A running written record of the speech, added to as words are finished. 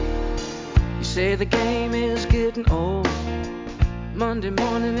say the game is getting old. Monday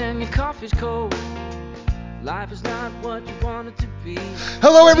morning and your coffee's cold. Life is not what you want it to be.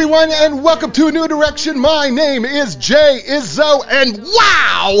 Hello, everyone, and welcome to A New Direction. My name is Jay Izzo, and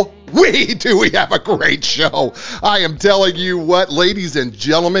wow, we have a great show. I am telling you what, ladies and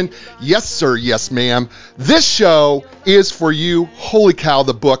gentlemen, yes, sir, yes, ma'am, this show is for you. Holy cow,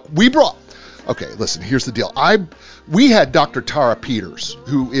 the book we brought. Okay, listen, here's the deal. We had Dr. Tara Peters,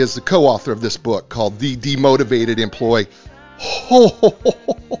 who is the co-author of this book called The Demotivated Employee. Oh,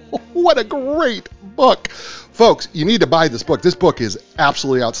 what a great book. Folks, you need to buy this book. This book is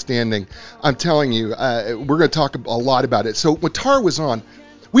absolutely outstanding. I'm telling you, we're going to talk a lot about it. So when Tara was on,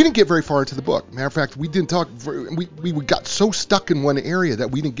 we didn't get very far into the book. Matter of fact, we didn't talk. We got so stuck in one area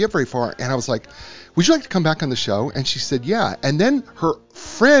that we didn't get very far. And I was like, would you like to come back on the show? And she said, yeah. And then her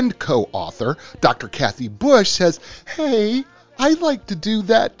friend co-author, Dr. Cathy Bush, says, hey, I'd like to do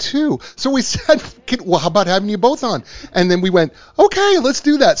that too. So we said, well, how about having you both on? And then we went, okay, let's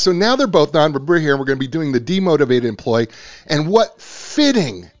do that. So now they're both on. We're here. We're going to be doing the demotivated employee. And what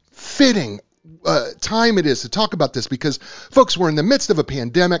fitting time it is to talk about this, because folks, we're in the midst of a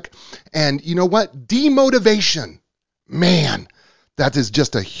pandemic, and you know what? Demotivation, man, that is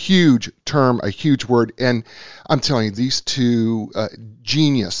just a huge term, a huge word. And I'm telling you, these two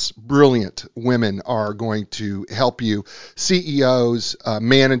genius, brilliant women are going to help you. CEOs,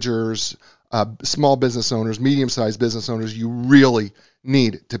 managers, small business owners, medium-sized business owners, you really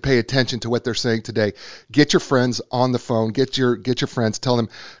need to pay attention to what they're saying today. Get your friends on the phone. Get your friends. Tell them,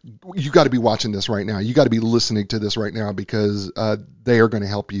 you got to be watching this right now. You got to be listening to this right now, because they are going to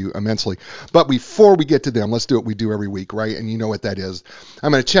help you immensely. But before we get to them, let's do what we do every week, right? And you know what that is.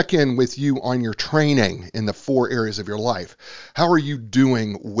 I'm going to check in with you on your training in the 4 areas of your life. How are you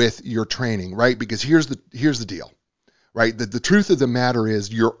doing with your training, right? Because here's the deal, right? The truth of the matter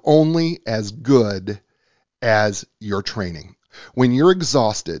is you're only as good as your training. When you're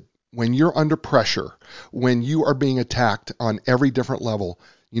exhausted, when you're under pressure, when you are being attacked on every different level,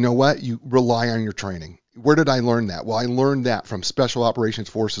 you know what? You rely on your training. Where did I learn that? Well, I learned that from Special Operations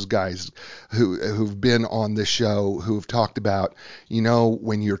Forces guys who've been on this show, who've talked about, you know,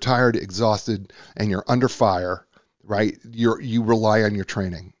 when you're tired, exhausted, and you're under fire, right? You rely on your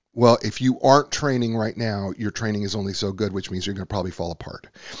training. Well, if you aren't training right now, your training is only so good, which means you're going to probably fall apart.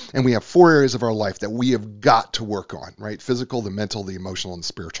 And we have 4 areas of our life that we have got to work on, right? Physical, the mental, the emotional, and the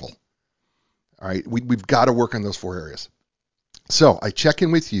spiritual. All right, we've got to work on those 4 areas. So I check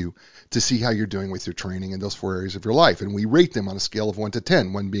in with you to see how you're doing with your training in those 4 areas of your life. And we rate them on a scale of 1 to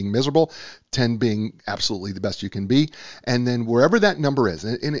 10, 1 being miserable, 10 being absolutely the best you can be. And then wherever that number is,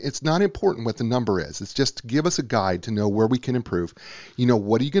 and it's not important what the number is, it's just to give us a guide to know where we can improve. You know,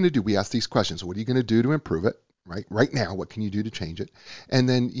 what are you going to do? We ask these questions. What are you going to do to improve it? Right now, what can you do to change it? And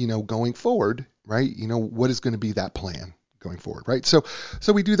then, you know, going forward, right, you know, what is going to be that plan going forward, right? So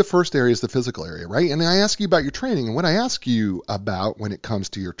we do the first area is the physical area, right? And I ask you about your training. And what I ask you about when it comes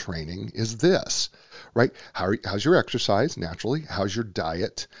to your training is this, right? How's your exercise naturally? How's your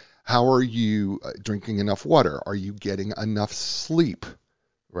diet? How are you drinking enough water? Are you getting enough sleep,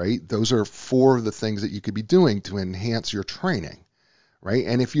 right? Those are 4 of the things that you could be doing to enhance your training, right?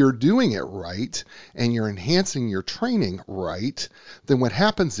 And if you're doing it right and you're enhancing your training right, then what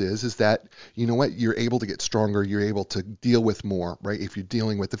happens is that, you know what, you're able to get stronger, you're able to deal with more, right? If you're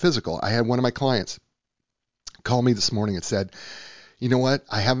dealing with the physical. I had one of my clients call me this morning and said, you know what,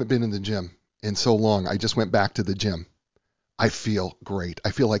 I haven't been in the gym in so long. I just went back to the gym. I feel great.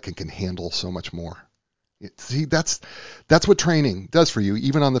 I feel like I can handle so much more. See, that's what training does for you,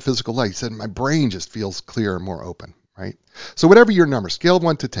 even on the physical level. He said, my brain just feels clearer and more open. Right? So whatever your number, scale of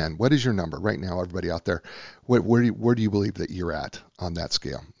 1 to 10, what is your number right now, everybody out there? Where do you believe that you're at on that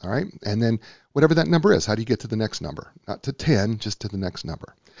scale? All right. And then whatever that number is, how do you get to the next number? Not to 10, just to the next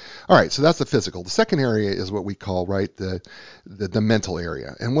number. All right. So that's the physical. The second area is what we call, right, the mental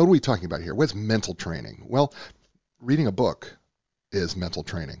area. And what are we talking about here? What's mental training? Well, reading a book is mental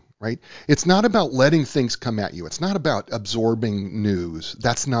training, right? It's not about letting things come at you. It's not about absorbing news.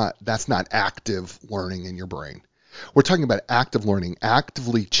 That's not active learning in your brain. We're talking about active learning,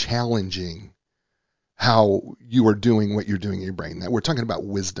 actively challenging how you are doing what you're doing in your brain. We're talking about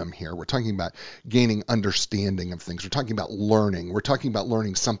wisdom here. We're talking about gaining understanding of things. We're talking about learning. We're talking about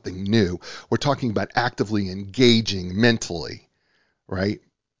learning something new. We're talking about actively engaging mentally, right,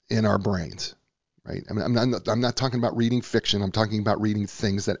 in our brains, right? I'm not talking about reading fiction. I'm talking about reading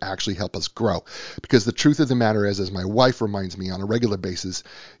things that actually help us grow. Because the truth of the matter is, as my wife reminds me on a regular basis,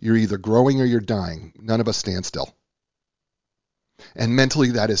 you're either growing or you're dying. None of us stand still. And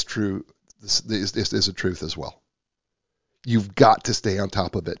mentally, that is true. This is a truth as well. You've got to stay on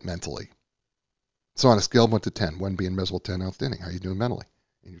top of it mentally. So on a scale of 1 to 10, 1 being miserable, 10 outstanding, how are you doing mentally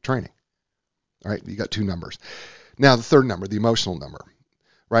in your training? All right, you got two numbers. Now the third number, the emotional number,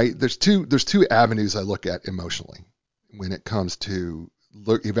 right? There's two avenues I look at emotionally when it comes to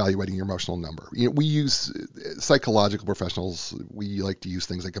evaluating your emotional number. We use psychological professionals. We like to use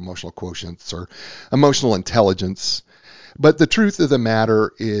things like emotional quotients or emotional intelligence. But the truth of the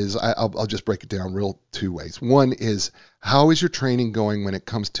matter is, I'll just break it down real two ways. One is, how is your training going when it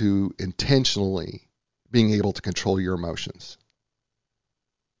comes to intentionally being able to control your emotions?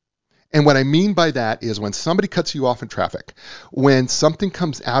 And what I mean by that is when somebody cuts you off in traffic, when something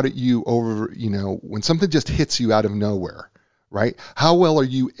comes out at you when something just hits you out of nowhere, right? How well are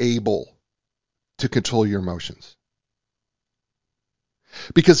you able to control your emotions?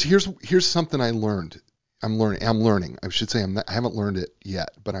 Because here's something I learned. I'm learning. I should say I haven't learned it yet,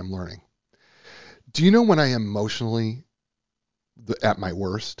 but I'm learning. Do you know when I am emotionally at my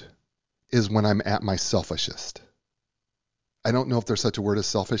worst is when I'm at my selfishest? I don't know if there's such a word as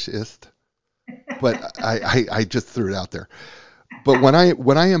selfishest, but I just threw it out there. But when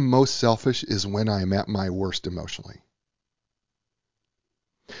I am most selfish is when I'm at my worst emotionally.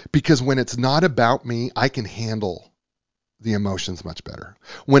 Because when it's not about me, I can handle the emotions much better.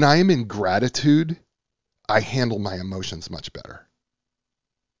 When I am in gratitude, I handle my emotions much better.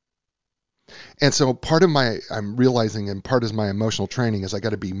 And so I'm realizing, and part of my emotional training is I got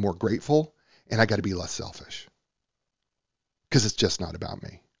to be more grateful and I got to be less selfish. Because it's just not about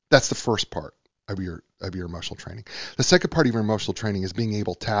me. That's the first part of your emotional training. The second part of your emotional training is being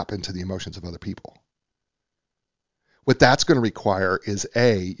able to tap into the emotions of other people. What that's going to require is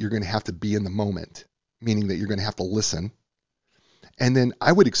you're going to have to be in the moment, meaning that you're going to have to listen. And then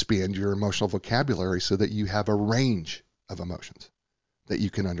I would expand your emotional vocabulary so that you have a range of emotions that you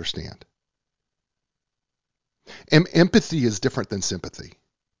can understand. Empathy is different than sympathy.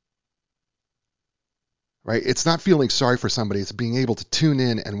 Right? It's not feeling sorry for somebody, it's being able to tune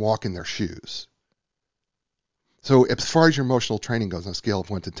in and walk in their shoes. So as far as your emotional training goes on a scale of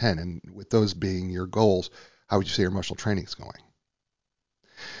 1 to 10, and with those being your goals, how would you say your emotional training is going?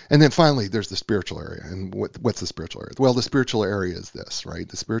 And then finally, there's the spiritual area. And what's the spiritual area? Well, the spiritual area is this, right?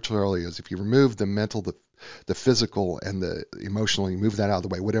 The spiritual area is if you remove the mental, the physical, and the emotional, you move that out of the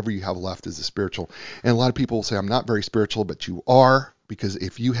way, whatever you have left is the spiritual. And a lot of people will say, I'm not very spiritual, but you are, because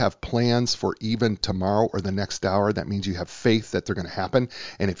if you have plans for even tomorrow or the next hour, that means you have faith that they're going to happen.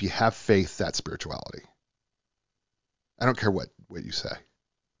 And if you have faith, that's spirituality. I don't care what you say.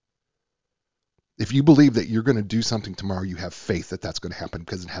 If you believe that you're going to do something tomorrow, you have faith that that's going to happen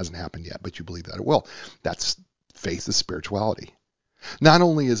because it hasn't happened yet, but you believe that it will. That's faith is spirituality. Not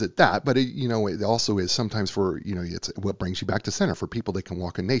only is it that, but it also is sometimes it's what brings you back to center. For people, they can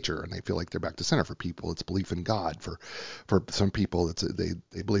walk in nature and they feel like they're back to center. For people, it's belief in God. For some people,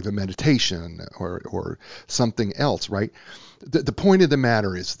 they believe in meditation or something else, right? The point of the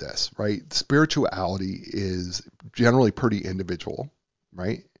matter is this, right? Spirituality is generally pretty individual,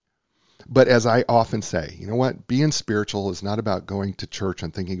 right? But as I often say, you know what? Being spiritual is not about going to church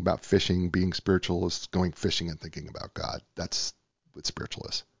and thinking about fishing. Being spiritual is going fishing and thinking about God. That's what spiritual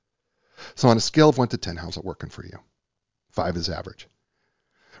is. So on a scale of 1 to 10, how's it working for you? 5 is average.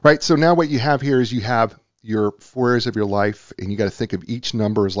 Right? So now what you have here is you have your 4 areas of your life, and you got to think of each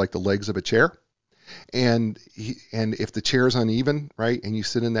number as like the legs of a chair. And if the chair is uneven, right, and you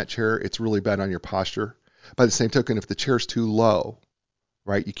sit in that chair, it's really bad on your posture. By the same token, if the chair is too low,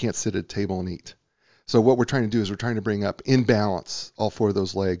 right, you can't sit at a table and eat. So what we're trying to do is we're trying to bring up in balance all 4 of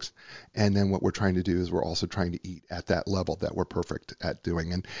those legs. And then what we're trying to do is we're also trying to eat at that level that we're perfect at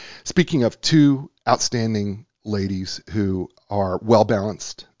doing. And speaking of 2 outstanding ladies who are well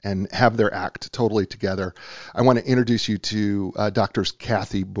balanced and have their act totally together, I want to introduce you to Doctors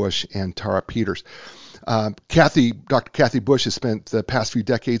Cathy Bush and Tara Peters. Dr. Cathy Bush has spent the past few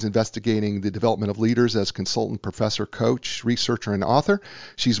decades investigating the development of leaders as consultant, professor, coach, researcher, and author.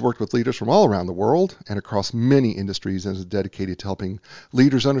 She's worked with leaders from all around the world and across many industries and is dedicated to helping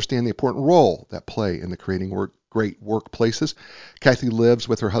leaders understand the important role that play in the creating great workplaces. Cathy lives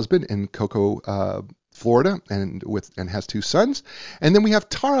with her husband in Cocoa, Florida, and has 2 sons. And then we have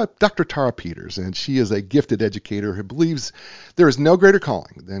Dr. Tara Peters, and she is a gifted educator who believes there is no greater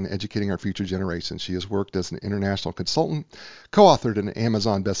calling than educating our future generations. She has worked as an international consultant, co-authored an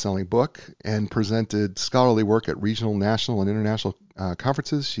Amazon best-selling book, and presented scholarly work at regional, national, and international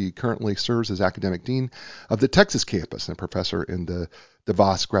conferences. She currently serves as academic dean of the Texas campus and professor in the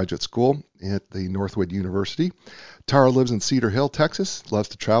DeVos Graduate School at the Northwood University. Tara lives in Cedar Hill, Texas, loves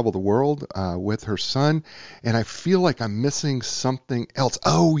to travel the world with her son, and I feel like I'm missing something else.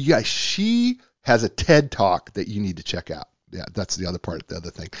 Oh, yeah, she has a TED Talk that you need to check out. Yeah, that's the other part, the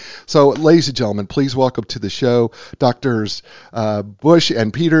other thing. So, ladies and gentlemen, please welcome to the show Doctors Bush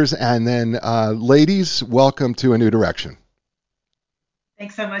and Peters, and then ladies, welcome to A New Direction.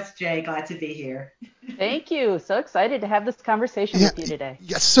 Thanks so much, Jay. Glad to be here. Thank you. So excited to have this conversation Yeah, with you today.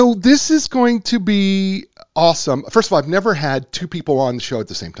 yeah. So this is going to be awesome. First of all, I've never had two people on the show at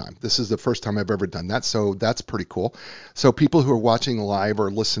the same time. This is the first time I've ever done that, so that's pretty cool. So people who are watching live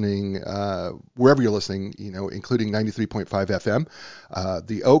or listening, wherever you're listening, including 93.5 FM,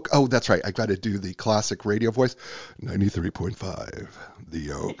 the Oak. Oh, that's right. I got to do the classic radio voice, 93.5,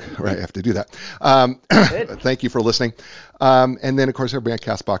 the Oak. Right, I have to do that. Good. Thank you for listening. And then, of course, everybody on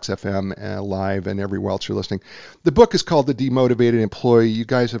Castbox FM live and everywhere else you're listening. The book is called The Demotivated Employee. You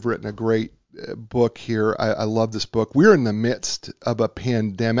guys have written a great book here. I love this book. We're in the midst of a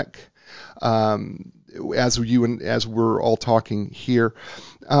pandemic, as we're all talking here.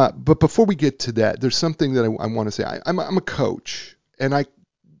 But before we get to that, there's something that I want to say. I'm a coach, and I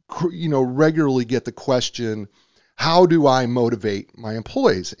regularly get the question, how do I motivate my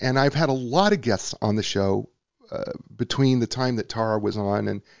employees? And I've had a lot of guests on the show between the time that Tara was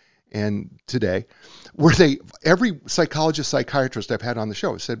on and today, where every psychiatrist I've had on the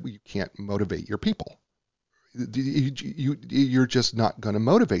show has said, well, you can't motivate your people. You're just not going to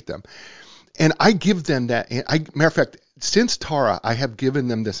motivate them. And I give them that. Matter of fact, since Tara, I have given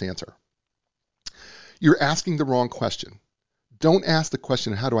them this answer. You're asking the wrong question. Don't ask the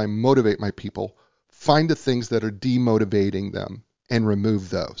question, how do I motivate my people? Find the things that are demotivating them and remove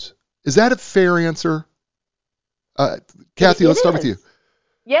those. Is that a fair answer? Cathy, let's start with you.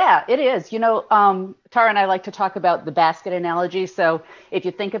 Yeah, it is. Tara and I like to talk about the basket analogy. So if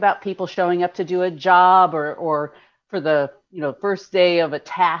you think about people showing up to do a job or for the first day of a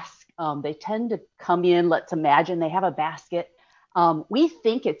task, they tend to come in. Let's imagine they have a basket. We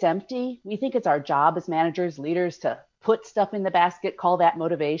think it's empty. We think it's our job as managers, leaders to put stuff in the basket, call that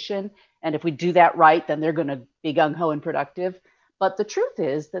motivation. And if we do that right, then they're going to be gung ho and productive. But the truth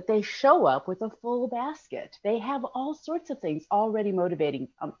is that they show up with a full basket. They have all sorts of things already motivating.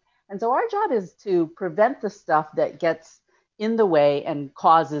 And so our job is to prevent the stuff that gets in the way and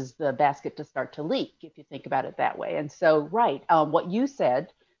causes the basket to start to leak, if you think about it that way. And so, right, what you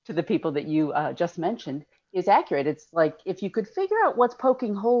said to the people that you just mentioned is accurate. It's like if you could figure out what's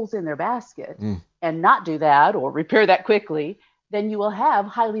poking holes in their basket and not do that or repair that quickly, then you will have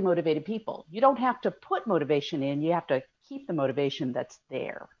highly motivated people. You don't have to put motivation in, you have to keep the motivation that's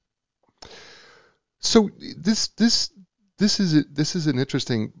there. So this is an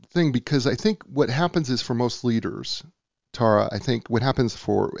interesting thing, because I think what happens is, for most leaders, Tara, I think what happens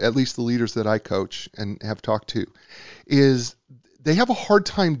for at least the leaders that I coach and have talked to is they have a hard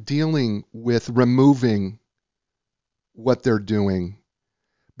time dealing with removing what they're doing,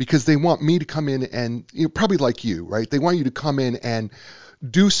 because they want me to come in and, probably like you, right? They want you to come in and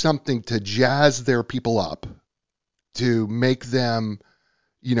do something to jazz their people up, to make them,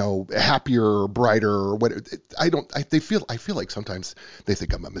 happier or brighter or what. I feel like sometimes they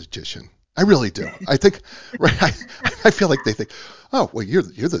think I'm a magician. I really do. I think, right? I feel like they think, oh, well, you're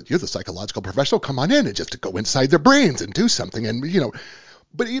the psychological professional. Come on in and just to go inside their brains and do something, and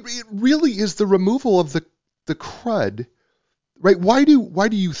But it really is the removal of the crud, right? Why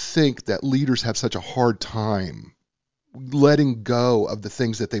do you think that leaders have such a hard time letting go of the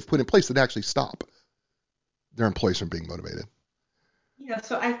things that they've put in place that actually stop their employees from being motivated?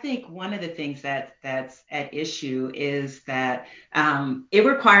 So I think one of the things that's at issue is that it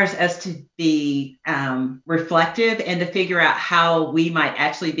requires us to be reflective and to figure out how we might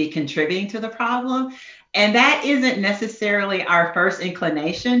actually be contributing to the problem. And that isn't necessarily our first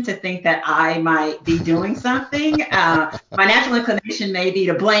inclination, to think that I might be doing something. My natural inclination may be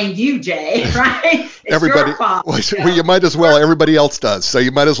to blame you, Jay, right? It's Everybody, your fault. well, you might as well. Everybody else does, so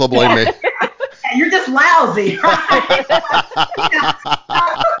you might as well blame me. You're just lousy, right?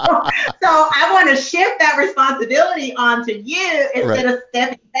 So I want to shift that responsibility onto you, instead Right. of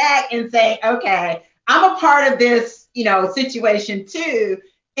stepping back and saying, okay, I'm a part of this, situation too.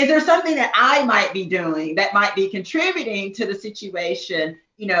 Is there something that I might be doing that might be contributing to the situation,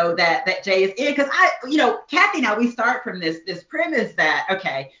 that Jay is in? Because Cathy and I, we start from this premise that,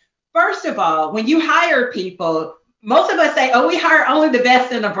 okay, first of all, when you hire people, most of us say, oh, we hire only the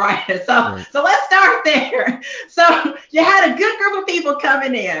best and the brightest. So, Right. so let's start there. So you had a good group of people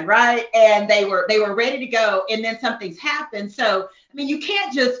coming in, right? And they were ready to go. And then something's happened. So, I mean, you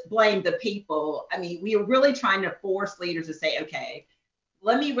can't just blame the people. I mean, we are really trying to force leaders to say, okay,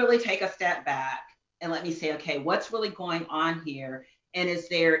 let me really take a step back and let me say, okay, what's really going on here? And is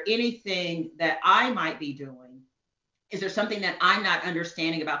there anything that I might be doing? Is there something that I'm not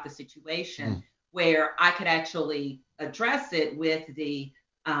understanding about the situation? where I could actually address it with the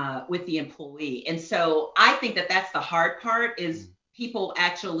employee. And so I think that that's the hard part is people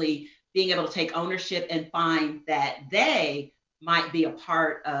actually being able to take ownership and find that they might be a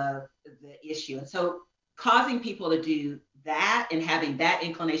part of the issue. And so causing people to do that and having that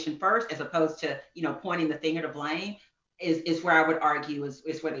inclination first, as opposed to, pointing the finger to blame, is where I would argue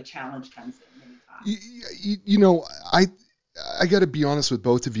is where the challenge comes in many You, times. you know, I got to be honest with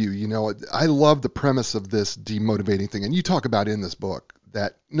both of you. I love the premise of this demotivating thing, and you talk about in this book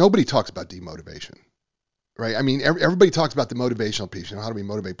that nobody talks about demotivation, right? I mean, everybody talks about the motivational piece, how do we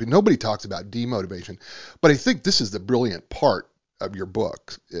motivate, but nobody talks about demotivation. But I think this is the brilliant part of your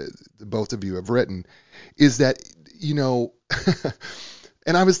book, both of you have written, is that,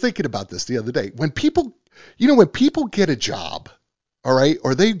 and I was thinking about this the other day. When people get a job, all right,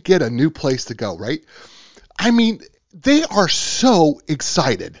 or they get a new place to go, right? I mean, they are so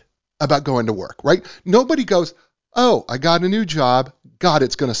excited about going to work, right? Nobody goes, "Oh, I got a new job. God,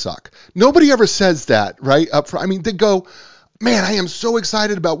 it's going to suck." Nobody ever says that, right? Up front. I mean, they go, "Man, I am so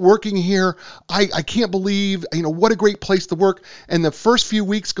excited about working here. I can't believe, what a great place to work." And the first few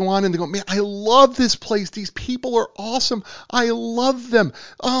weeks go on and they go, "Man, I love this place. These people are awesome. I love them.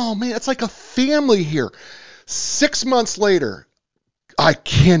 Oh, man, it's like a family here." 6 months later, I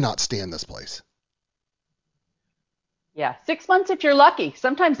cannot stand this place. Yeah, 6 months if you're lucky.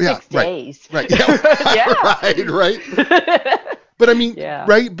 Sometimes Yeah, six right, days. right, yeah, Yeah. right. But I mean, Yeah.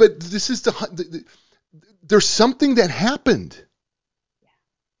 right? But this is there's something that happened,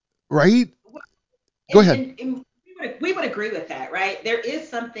 right? Go ahead. And we would agree with that, right? There is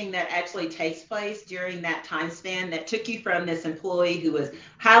something that actually takes place during that time span that took you from this employee who was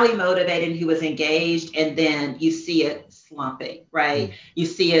highly motivated, who was engaged, and then you see it slumping, right? Mm, You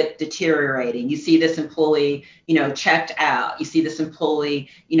see it deteriorating. You see this employee, checked out. You see this employee,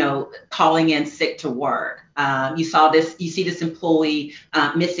 calling in sick to work. You see this employee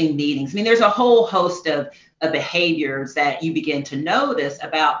missing meetings. I mean, there's a whole host of behaviors that you begin to notice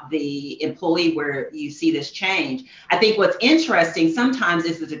about the employee where you see this change. I think what's interesting sometimes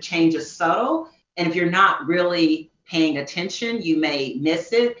is that the change is subtle, and if you're not really paying attention, you may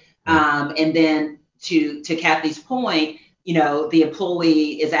miss it. right, And then to Kathy's point, the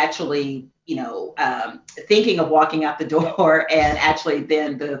employee is actually thinking of walking out the door, and actually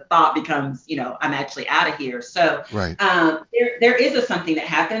then the thought becomes, I'm actually out of here. So right, there is something that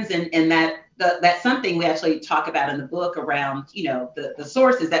happens, and that's something we actually talk about in the book around, the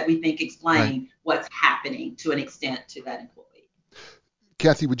sources that we think right. explain what's happening to an extent to that employee.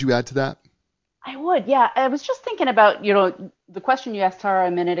 Kathy, would you add to that? I would, yeah. I was just thinking about, the question you asked Tara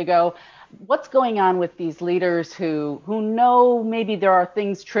a minute ago. What's going on with these leaders who know maybe there are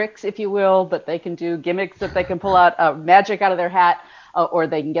things, tricks, if you will, that they can do, gimmicks that they can pull out, magic out of their hat, or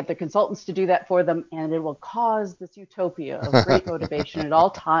they can get their consultants to do that for them, and it will cause this utopia of great motivation at all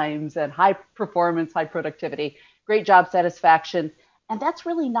times and high performance, high productivity, great job satisfaction. And that's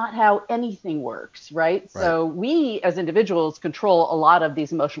really not how anything works, right? Right, So we as individuals control a lot of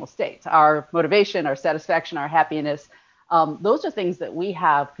these emotional states, our motivation, our satisfaction, our happiness. Those are things that we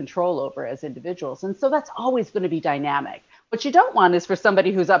have control over as individuals. And so that's always going to be dynamic. What you don't want is for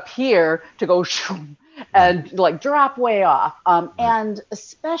somebody who's up here to go right, and like drop way off. right, And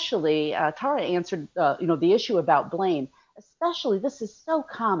especially, Tara answered, the issue about blame. Especially, this is so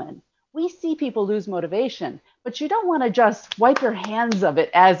common. We see people lose motivation, but you don't want to just wipe your hands of it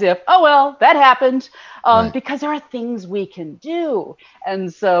as if, oh, well, that happened, right, because there are things we can do.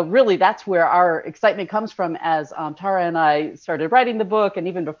 And so, really, that's where our excitement comes from as Tara and I started writing the book, and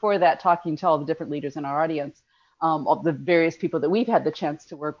even before that, talking to all the different leaders in our audience, of the various people that we've had the chance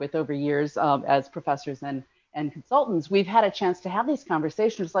to work with over years as professors and consultants. We've had a chance to have these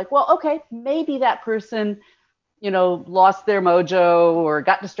conversations like, well, okay, maybe that person lost their mojo or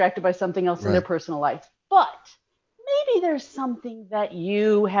got distracted by something else in their right, personal life. But maybe there's something that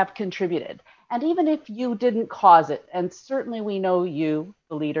you have contributed. And even if you didn't cause it, and certainly we know you,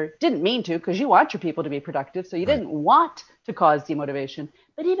 the leader, didn't mean to because you want your people to be productive, so you right, didn't want to cause demotivation.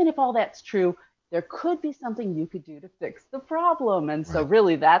 But even if all that's true, there could be something you could do to fix the problem. And so, right,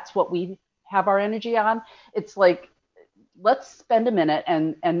 really, that's what we have our energy on. It's like, let's spend a minute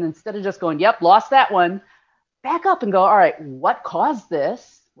and instead of just going, yep, lost that one, back up and go, all right, what caused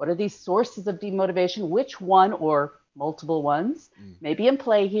this? What are these sources of demotivation? Which one or multiple ones mm, may be in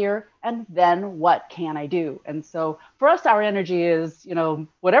play here? And then what can I do? And so for us, our energy is,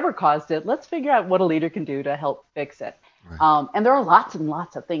 whatever caused it, let's figure out what a leader can do to help fix it. right. And there are lots and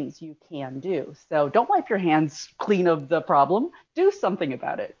lots of things you can do. So don't wipe your hands clean of the problem. Do something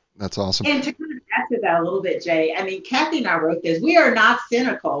about it. That's awesome. And to kind of add to that a little bit, Jay, I mean, Kathy and I wrote this. We are not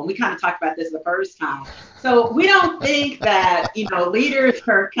cynical. And we kind of talked about this the first time. So we don't think that, leaders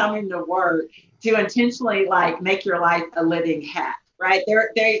are coming to work to intentionally like make your life a living heck, right?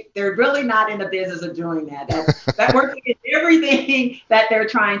 They're really not in the business of doing that. That works against everything that they're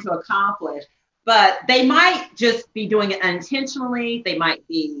trying to accomplish. But they might just be doing it unintentionally. They might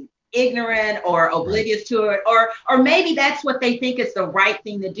be ignorant or Right. oblivious to it, or maybe that's what they think is the right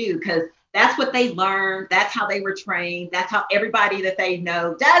thing to do because that's what they learned, that's how they were trained, that's how everybody that they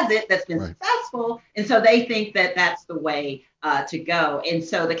know does it that's been Right. successful, and so they think that that's the way to go. And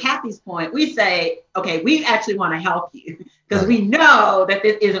so to Kathy's point, we say, okay, we actually want to help you because Right. we know that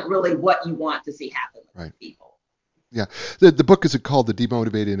this isn't really what you want to see happen with Right. people. Yeah. The book is called The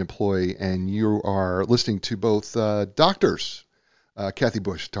Demotivated Employee, and you are listening to both doctors, Cathy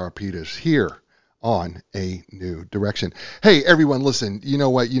Bush, Tara Peters, here on A New Direction. Hey, everyone, listen, you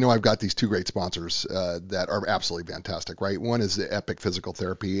know what? I've got these two great sponsors that are absolutely fantastic, right? One is the Epic Physical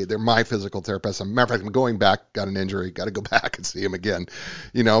Therapy. They're my physical therapist. As a matter of fact, I'm going back, got an injury, got to go back and see him again,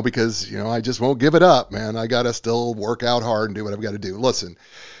 because, I just won't give it up, man. I got to still work out hard and do what I've got to do. Listen,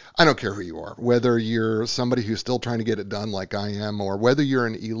 I don't care who you are, whether you're somebody who's still trying to get it done like I am, or whether you're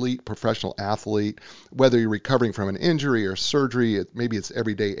an elite professional athlete, whether you're recovering from an injury or surgery, maybe it's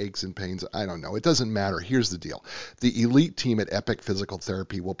everyday aches and pains. I don't know. It doesn't matter. Here's the deal. The elite team at Epic Physical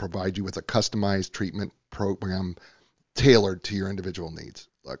Therapy will provide you with a customized treatment program tailored to your individual needs.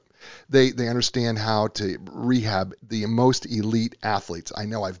 Look, they understand how to rehab the most elite athletes. I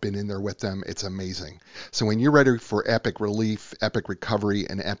know I've been in there with them. It's amazing. So when you're ready for epic relief, epic recovery,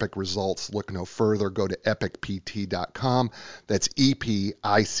 and epic results, look no further. Go to epicpt.com. That's epicpt.com.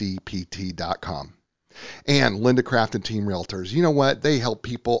 And Linda Craft and Team Realtors. You know what? They help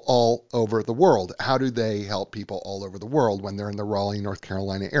people all over the world. How do they help people all over the world when they're in the Raleigh, North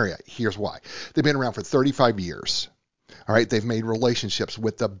Carolina area? Here's why. They've been around for 35 years. All right, they've made relationships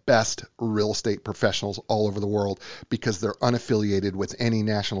with the best real estate professionals all over the world because they're unaffiliated with any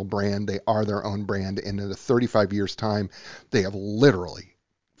national brand. They are their own brand. And in the 35 years' time, they have literally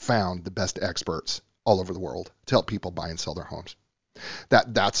found the best experts all over the world to help people buy and sell their homes.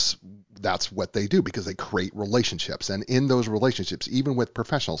 That's what they do because they create relationships, and in those relationships, even with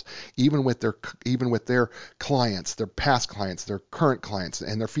professionals, even with their clients, their past clients, their current clients,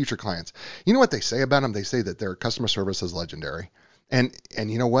 and their future clients, you know what they say about them? They say that their customer service is legendary, and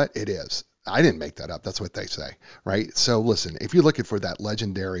you know what? It is. I didn't make that up. That's what they say, right? So listen, if you're looking for that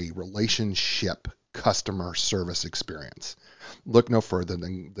legendary relationship customer service experience, look no further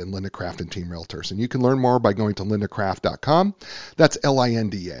than Linda Craft and Team Realtors. And you can learn more by going to lindacraft.com. That's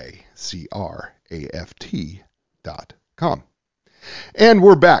LINDACRAFT.com. And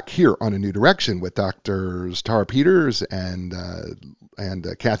we're back here on A New Direction with Doctors Tara Peters and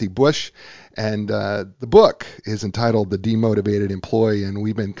Cathy Bush. And the book is entitled The Demotivated Employee. And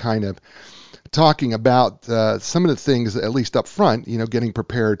we've been kind of talking about some of the things, at least up front, getting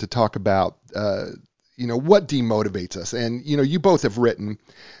prepared to talk about what demotivates us. And, you both have written,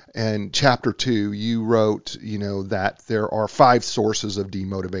 and chapter 2, you wrote, that there are 5 sources of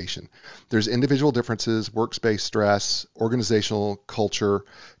demotivation. There's individual differences, workspace stress, organizational culture,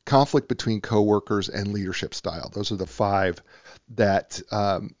 conflict between coworkers, and leadership style. Those are the 5 that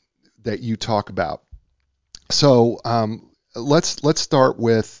you talk about. So let's start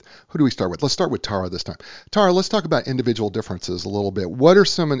with, who do we start with? Let's start with Tara this time. Tara, let's talk about individual differences a little bit. What are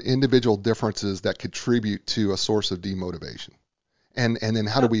some individual differences that contribute to a source of demotivation? And then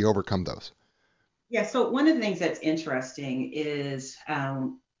how do we overcome those? Yeah, so one of the things that's interesting is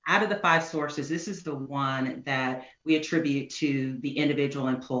out of the 5 sources, this is the one that we attribute to the individual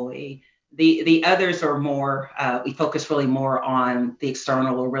employee. The others are more, we focus really more on the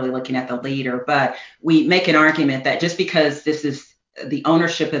external or really looking at the leader, but we make an argument that just because this is the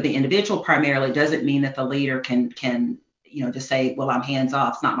ownership of the individual primarily doesn't mean that the leader can just say, well, I'm hands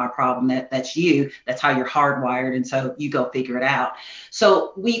off. It's not my problem. That's you. That's how you're hardwired. And so you go figure it out.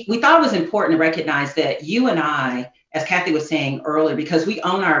 So we thought it was important to recognize that you and I, as Cathy was saying earlier, because we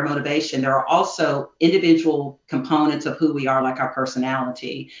own our motivation, there are also individual components of who we are, like our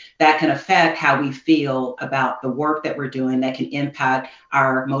personality, that can affect how we feel about the work that we're doing, that can impact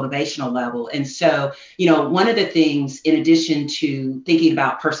our motivational level. And so, one of the things, in addition to thinking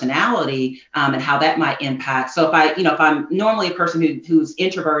about personality and how that might impact. So if I'm normally a person who's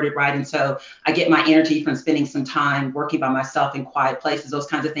introverted, right, and so I get my energy from spending some time working by myself in quiet places, those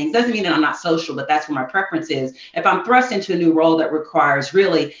kinds of things. Doesn't mean that I'm not social, but that's where my preference is. If I'm I'm thrust into a new role that requires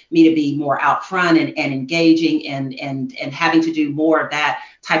really me to be more out front and engaging and having to do more of that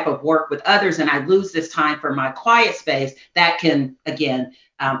type of work with others, and I lose this time for my quiet space, that can again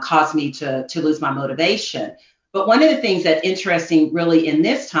cause me to lose my motivation. But one of the things that's interesting really in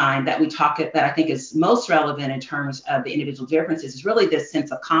this time that we talk that I think is most relevant in terms of the individual differences is really this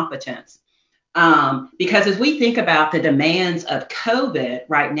sense of competence. Because as we think about the demands of COVID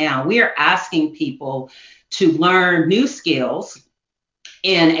right now, we are asking people to learn new skills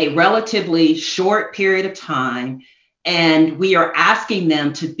in a relatively short period of time. And we are asking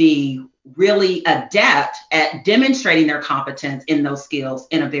them to be really adept at demonstrating their competence in those skills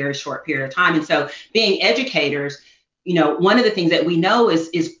in a very short period of time. And so being educators, one of the things that we know is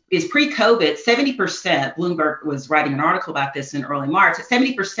pre-COVID, 70%, Bloomberg was writing an article about this in early March, that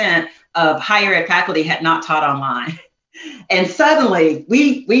 70% of higher ed faculty had not taught online. And suddenly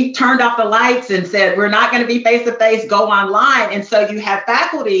we turned off the lights and said, we're not going to be face to face, go online. And so you have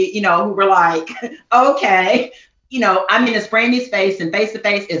faculty, who were like, okay, I'm in this brand new space and face to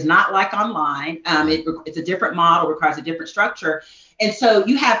face is not like online. It's a different model, requires a different structure. And so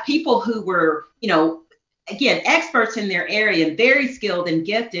you have people who were, again, experts in their area and very skilled and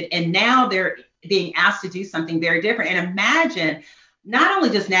gifted. And now they're being asked to do something very different. And imagine not only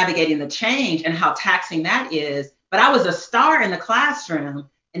just navigating the change and how taxing that is, but I was a star in the classroom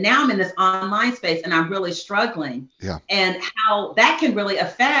and now I'm in this online space and I'm really struggling. Yeah. And how that can really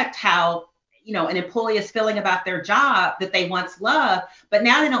affect how, an employee is feeling about their job that they once loved, but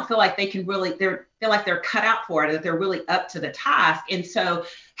now they don't feel like they can really, feel like they're cut out for it, that they're really up to the task. And so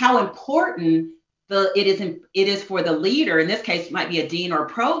how important it is for the leader, in this case, might be a dean or a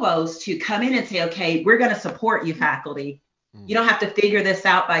provost, to come in and say, okay, we're going to support you, faculty. You don't have to figure this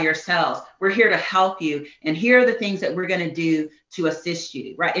out by yourselves. We're here to help you. And here are the things that we're going to do to assist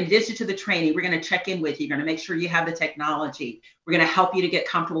you, right? In addition to the training, we're going to check in with you. We're going to make sure you have the technology. We're going to help you to get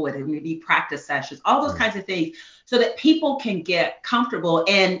comfortable with it. We're going to be practice sessions, all those kinds of things, so that people can get comfortable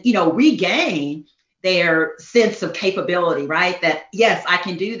and, regain their sense of capability, right? That, yes, I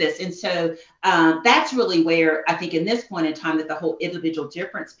can do this. And so that's really where I think in this point in time that the whole individual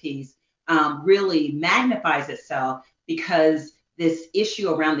difference piece really magnifies itself, because this issue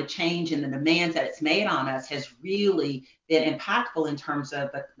around the change and the demands that it's made on us has really been impactful in terms of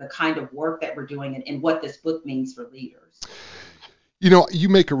the kind of work that we're doing and what this book means for leaders. You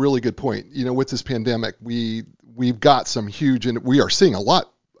make a really good point. With this pandemic, we've got some huge, and we are seeing a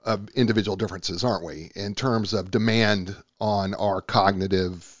lot of individual differences, aren't we, in terms of demand on our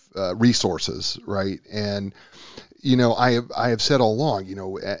cognitive resources, right? And I have said all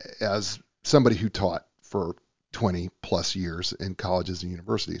along, as somebody who taught for 20 plus years in colleges and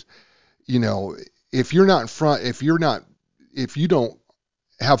universities, if you're not in front, if you don't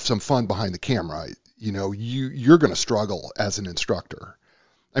have some fun behind the camera, you're going to struggle as an instructor.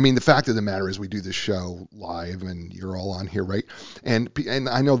 I mean, the fact of the matter is we do this show live and you're all on here, right? And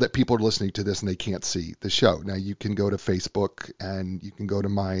I know that people are listening to this and they can't see the show. Now you can go to Facebook and you can go to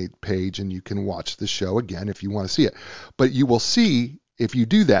my page and you can watch the show again if you want to see it. But you will see, if you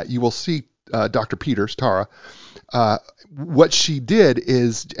do that, you will see Dr. Peters, Tara, what she did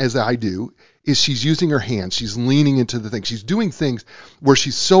is, as I do, is she's using her hands. She's leaning into the thing. She's doing things where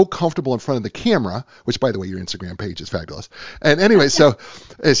she's so comfortable in front of the camera, which, by the way, your Instagram page is fabulous. And anyway, so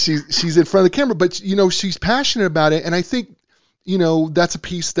she's in front of the camera, but, she's passionate about it. And I think, that's a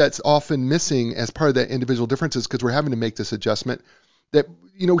piece that's often missing as part of that individual differences, because we're having to make this adjustment that,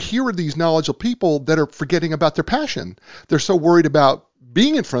 here are these knowledgeable people that are forgetting about their passion. They're so worried about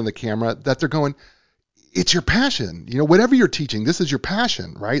being in front of the camera that they're going, it's your passion, whatever you're teaching, this is your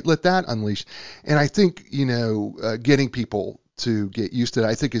passion, right? Let that unleash. And I think, getting people to get used to that,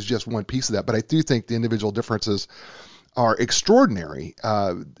 I think is just one piece of that. But I do think the individual differences are extraordinary.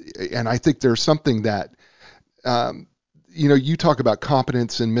 And I think there's something that, you talk about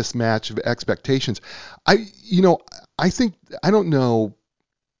competence and mismatch of expectations. I think, I don't know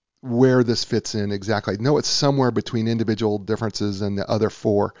where this fits in exactly. I know it's somewhere between individual differences and the other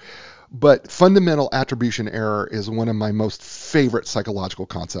four. But fundamental attribution error is one of my most favorite psychological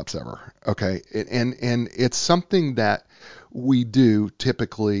concepts ever. Okay. And it's something that we do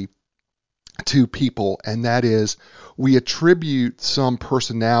typically to people, and that is we attribute some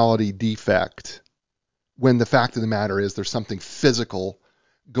personality defect when the fact of the matter is there's something physical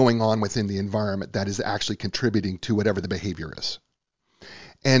going on within the environment that is actually contributing to whatever the behavior is.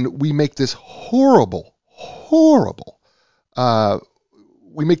 And we make this horrible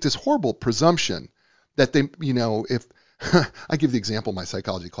presumption that they, if I give the example of my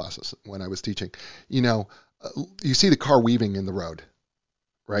psychology classes when I was teaching, you see the car weaving in the road,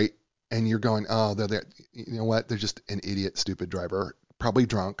 right? and you're going, oh, they're you know what? They're just an idiot, stupid driver, probably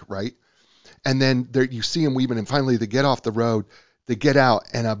drunk, right? And then there you see them weaving, and finally they get off the road, they get out,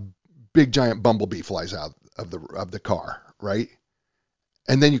 and a big giant bumblebee flies out of the car, right?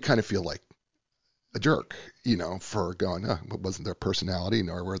 And then you kind of feel like a jerk, for going, oh, it wasn't their personality,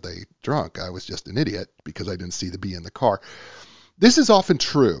 nor were they drunk. I was just an idiot because I didn't see the bee in the car. This is often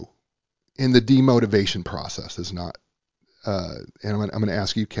true in the demotivation process, is not. And I'm going to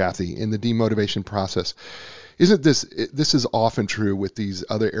ask you, Cathy, in the demotivation process, isn't this is often true with these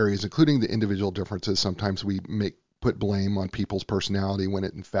other areas, including the individual differences. Sometimes we put blame on people's personality when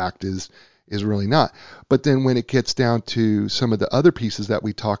it in fact is really not. But then when it gets down to some of the other pieces that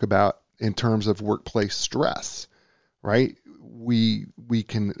we talk about in terms of workplace stress, right? We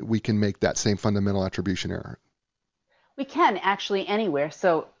can make that same fundamental attribution error. We can actually anywhere.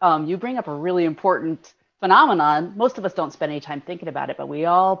 So you bring up a really important phenomenon. Most of us don't spend any time thinking about it, but we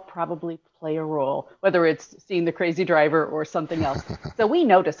all probably play a role, whether it's seeing the crazy driver or something else. So we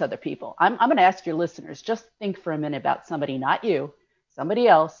notice other people. I'm going to ask your listeners, just think for a minute about somebody, not you, somebody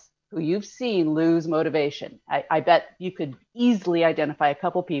else who you've seen lose motivation. I bet you could easily identify a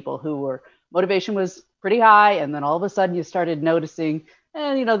couple people who were motivation was pretty high, and then all of a sudden you started noticing,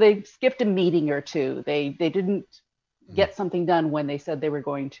 they skipped a meeting or two. They didn't get something done when they said they were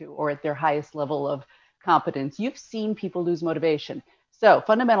going to, or at their highest level of competence. You've seen people lose motivation. So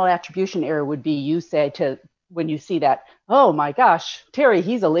fundamental attribution error would be you say to, when you see that, oh my gosh, Terry,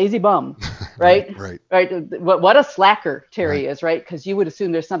 he's a lazy bum, right? Right. What a slacker Terry is, right? Because you would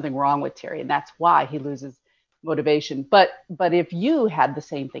assume there's something wrong with Terry, and that's why he loses motivation. But if you had the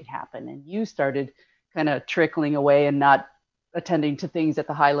same thing happen and you started kind of trickling away and not attending to things at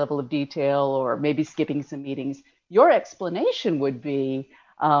the high level of detail, or maybe skipping some meetings, your explanation would be,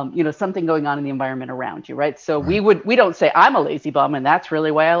 something going on in the environment around you, right? So we don't say I'm a lazy bum and that's really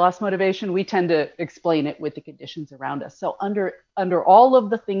why I lost motivation. We tend to explain it with the conditions around us. So under all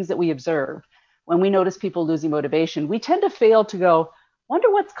of the things that we observe, when we notice people losing motivation, we tend to fail to go, wonder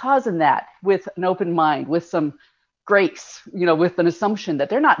what's causing that, with an open mind, with some grace, with an assumption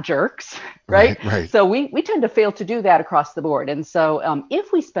that they're not jerks, right? So we tend to fail to do that across the board. And so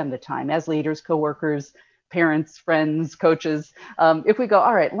if we spend the time as leaders, coworkers, parents, friends, coaches, if we go,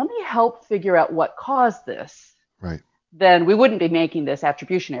 all right, let me help figure out what caused this, then we wouldn't be making this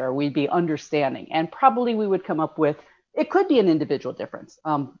attribution error. We'd be understanding. And probably we would come up with, it could be an individual difference.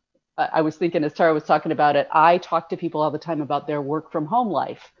 I was thinking, as Tara was talking about it, I talk to people all the time about their work from home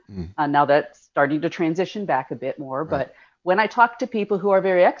life. Now that's starting to transition back a bit more. But when I talk to people who are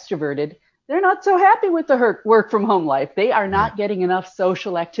very extroverted, they're not so happy with the work from home life. They are not getting enough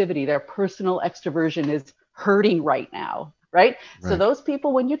social activity. Their personal extroversion is hurting right now, right? So those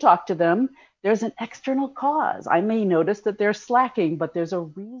people, when you talk to them, there's an external cause. I may notice that they're slacking, but there's a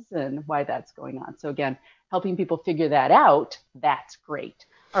reason why that's going on. So again, helping people figure that out, that's great.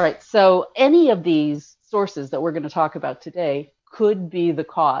 All right, so any of these sources that we're going to talk about today could be the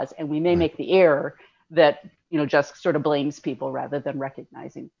cause, and we may make the error that just sort of blames people rather than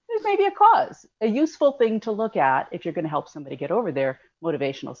recognizing there's maybe a cause, a useful thing to look at if you're going to help somebody get over their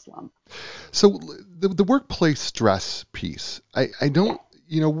motivational slump. So the workplace stress piece, I don't,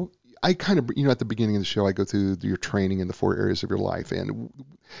 I kind of, at the beginning of the show, I go through your training in the 4 areas of your life, and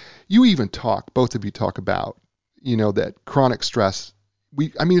you even both of you talk about, that chronic stress.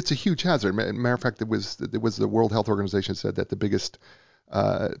 It's a huge hazard. Matter of fact, it was the World Health Organization said that the biggest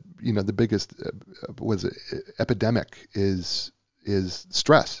epidemic is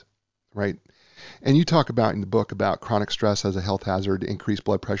stress, right? And you talk about in the book about chronic stress as a health hazard, increased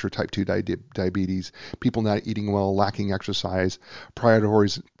blood pressure, type 2 diabetes, people not eating well, lacking exercise,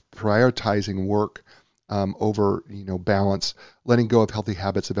 prioritizing work over balance, letting go of healthy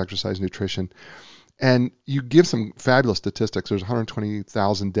habits of exercise, nutrition. And you give some fabulous statistics. There's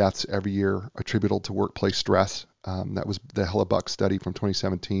 120,000 deaths every year attributable to workplace stress. That was the Hellebuck study from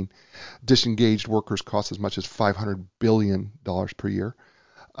 2017. Disengaged workers cost as much as $500 billion per year.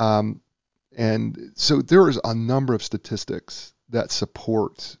 And so there is a number of statistics that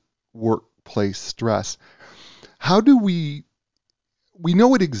support workplace stress. How do we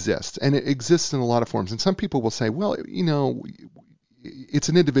know it exists, and it exists in a lot of forms. And some people will say, well, it's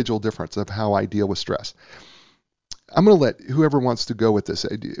an individual difference of how I deal with stress. I'm going to let whoever wants to go with this,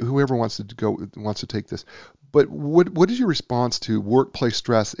 whoever wants to take this. But what is your response to workplace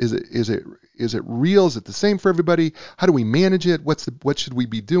stress? Is it real? Is it the same for everybody? How do we manage it? What should we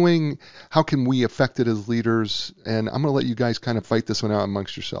be doing? How can we affect it as leaders? And I'm going to let you guys kind of fight this one out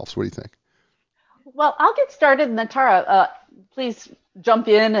amongst yourselves. What do you think? Well, I'll get started, and then Tara, please jump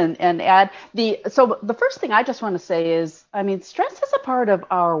in and add. So the first thing I just want to say is, I mean, stress is a part of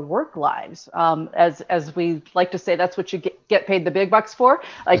our work lives. As we like to say, that's what you get paid the big bucks for.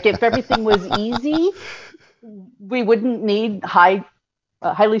 Like if everything was easy, we wouldn't need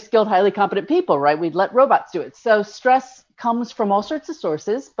highly skilled, highly competent people, right? We'd let robots do it. So stress comes from all sorts of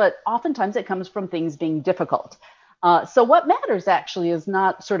sources, but oftentimes it comes from things being difficult. So what matters actually is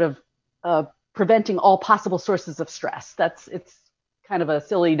not sort of preventing all possible sources of stress. It's kind of a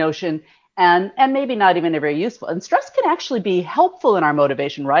silly notion and maybe not even very useful. And stress can actually be helpful in our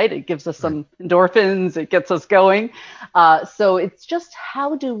motivation, right? It gives us some endorphins, it gets us going. So it's just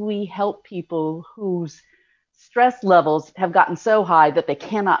how do we help people whose stress levels have gotten so high that they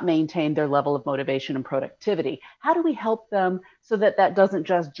cannot maintain their level of motivation and productivity? How do we help them so that that doesn't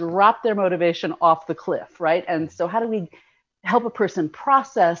just drop their motivation off the cliff, right? And so how do we help a person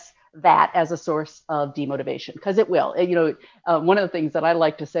process that as a source of demotivation? Because it will. One of the things that I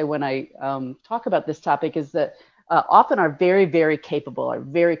like to say when I talk about this topic is that often our very, very capable, our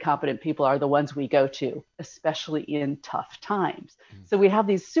very competent people are the ones we go to, especially in tough times. So we have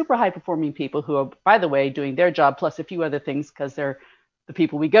these super high performing people who are, by the way, doing their job plus a few other things because they're the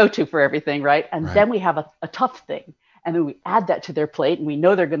people we go to for everything, right? And then we have a tough thing. And then we add that to their plate and we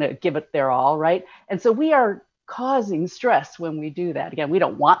know they're going to give it their all, right? And so we are causing stress when we do that. Again, we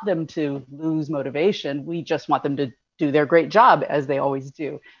don't want them to lose motivation. We just want them to do their great job as they always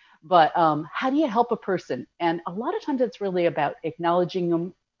do. But how do you help a person? And a lot of times it's really about acknowledging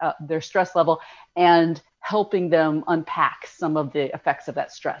them, their stress level and helping them unpack some of the effects of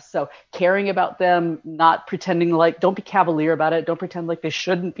that stress. So caring about them, not pretending like, don't be cavalier about it. Don't pretend like they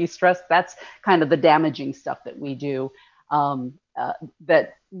shouldn't be stressed. That's kind of the damaging stuff that we do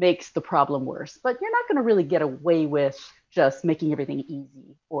that makes the problem worse. But you're not going to really get away with just making everything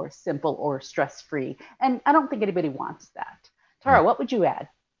easy or simple or stress-free. And I don't think anybody wants that. Tara, what would you add?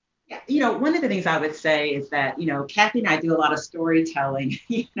 One of the things I would say is that, Cathy and I do a lot of storytelling,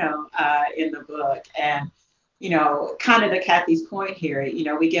 in the book. And, kind of to Cathy's point here,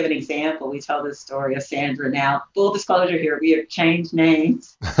 we give an example. We tell this story of Sandra. Now, full disclosure here, we have changed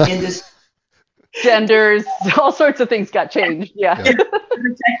names in this. Genders, all sorts of things got changed. Yeah. To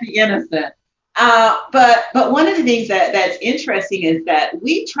protect the innocent. But one of the things that's interesting is that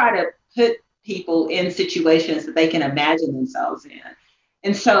we try to put people in situations that they can imagine themselves in.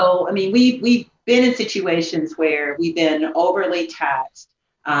 And so, I mean, we've been in situations where we've been overly taxed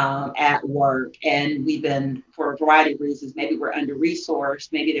at work, and we've been, for a variety of reasons, maybe we're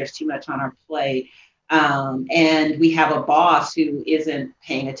under-resourced, maybe there's too much on our plate, and we have a boss who isn't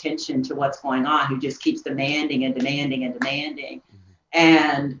paying attention to what's going on, who just keeps demanding and demanding and demanding.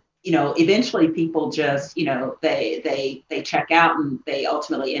 And eventually people just, they check out and they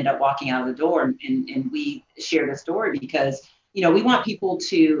ultimately end up walking out of the door. And we share the story because we want people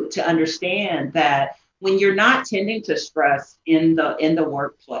to understand that when you're not tending to stress in the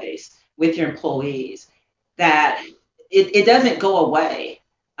workplace with your employees, that it doesn't go away.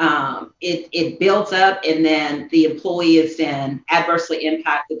 It builds up, and then the employee is then adversely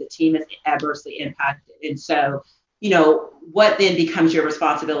impacted. The team is adversely impacted, and so what then becomes your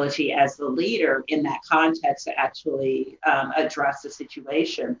responsibility as the leader in that context to actually address the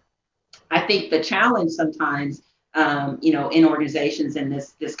situation. I think the challenge sometimes, in organizations, and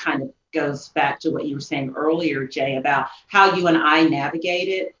this kind of goes back to what you were saying earlier, Jay, about how you and I navigate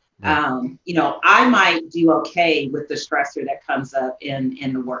it. I might do okay with the stressor that comes up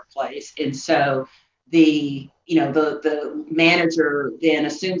in the workplace, and so the manager then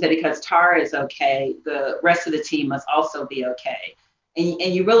assumes that because Tara is okay, the rest of the team must also be okay.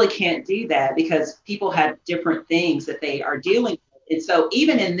 And you really can't do that because people have different things that they are dealing with. And so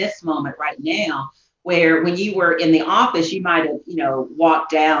even in this moment right now, where when you were in the office, you might have,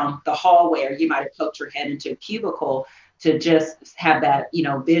 walked down the hallway, or you might have poked your head into a cubicle to just have that,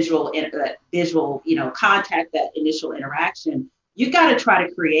 visual contact, that initial interaction. You've got to try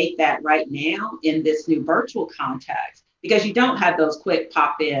to create that right now in this new virtual context, because you don't have those quick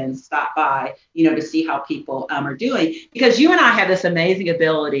pop-ins, stop by, to see how people are doing. Because you and I have this amazing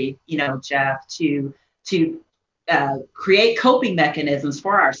ability, Jeff, to create coping mechanisms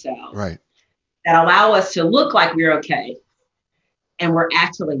for ourselves, Right, that allow us to look like we're okay, and we're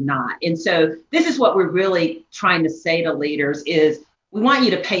actually not. And so this is what we're really trying to say to leaders is we want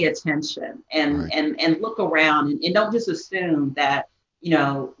you to pay attention and look around, and don't just assume that,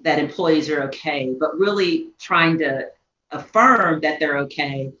 that employees are okay, but really trying to affirm that they're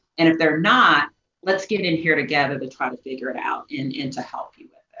okay. And if they're not, let's get in here together to try to figure it out and to help you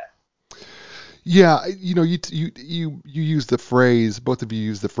with it. Yeah, you use the phrase, both of you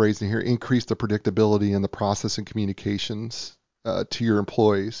use the phrase in here, increase the predictability in the process and communications to your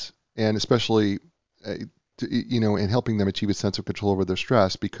employees, and especially uh, in helping them achieve a sense of control over their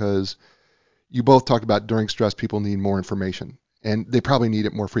stress, because you both talked about during stress people need more information, and they probably need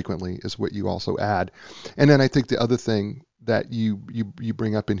it more frequently, is what you also add. And then I think the other thing that you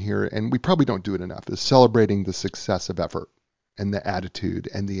bring up in here, and we probably don't do it enough, is celebrating the success of effort and the attitude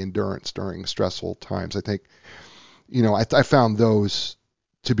and the endurance during stressful times. I think, I found those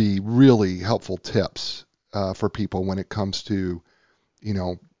to be really helpful tips for people when it comes to, you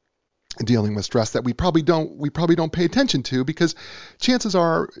know, dealing with stress that we probably don't pay attention to, because chances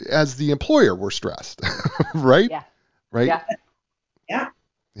are, as the employer, we're stressed, right? Yeah. Right? Yeah. Yeah.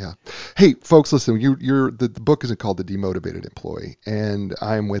 Yeah. Hey, folks, listen. The book isn't called The Demotivated Employee, and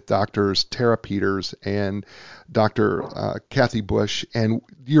I'm with doctors Tara Peters and Dr. Cathy Bush, and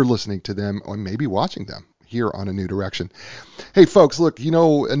you're listening to them, or maybe watching them here on A New Direction. Hey, folks, look, A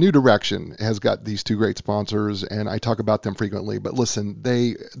New Direction has got these two great sponsors, and I talk about them frequently. But listen,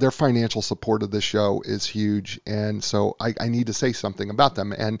 their financial support of this show is huge, and so I need to say something about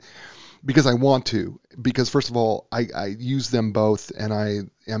them. And because I want to, because first of all, I use them both, and I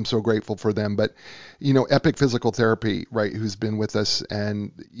am so grateful for them. But Epic Physical Therapy, right, who's been with us,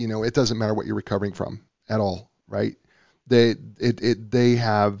 and it doesn't matter what you're recovering from at all, right? They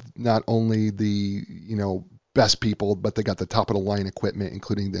have not only the best people, but they got the top of the line equipment,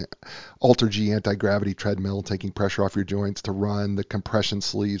 including the Alter G anti-gravity treadmill, taking pressure off your joints to run, the compression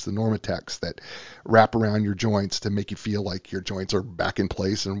sleeves, the Normatex that wrap around your joints to make you feel like your joints are back in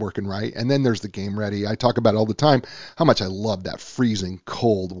place and working right. And then there's the Game Ready. I talk about it all the time, how much I love that freezing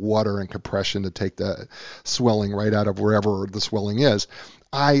cold water and compression to take the swelling right out of wherever the swelling is.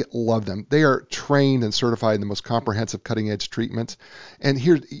 I love them. They are trained and certified in the most comprehensive cutting edge treatments. And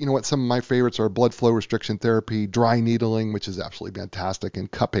here, what some of my favorites are: blood flow restriction therapy, dry needling, which is absolutely fantastic,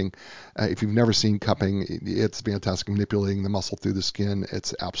 and cupping. If you've never seen cupping, it's fantastic, manipulating the muscle through the skin.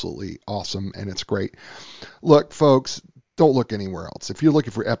 It's absolutely awesome, and it's great. Look, folks, don't look anywhere else. If you're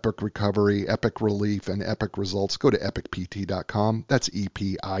looking for epic recovery, epic relief, and epic results, go to epicpt.com. That's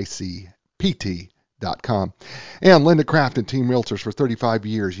EPICPT.com. And Linda Craft and Team Realtors for 35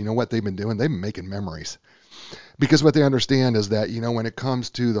 years. You know what they've been doing? They've been making memories. Because what they understand is that, when it comes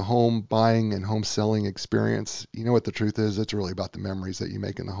to the home buying and home selling experience, what the truth is? It's really about the memories that you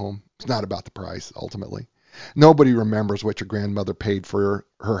make in the home. It's not about the price, ultimately. Nobody remembers what your grandmother paid for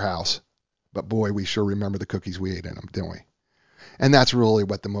her house. But boy, we sure remember the cookies we ate in them, don't we? And that's really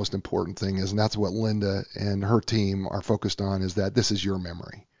what the most important thing is. And that's what Linda and her team are focused on, is that this is your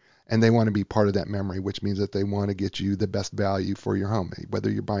memory. And they want to be part of that memory, which means that they want to get you the best value for your home, whether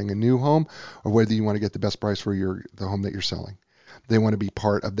you're buying a new home or whether you want to get the best price for the home that you're selling. They want to be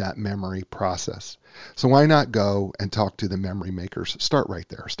part of that memory process. So why not go and talk to the memory makers? Start right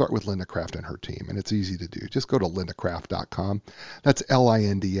there. Start with Linda Craft and her team. And it's easy to do. Just go to lindacraft.com. That's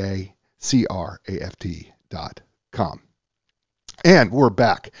LINDACRAFT.com. And we're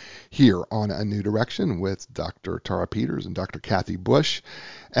back here on A New Direction with Dr. Tara Peters and Dr. Cathy Bush.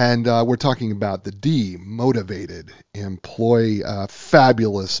 And we're talking about The Demotivated Employee,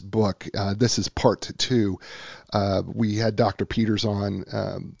 fabulous book. This is part 2. We had Dr. Peters on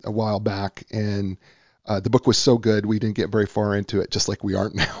a while back, and the book was so good we didn't get very far into it, just like we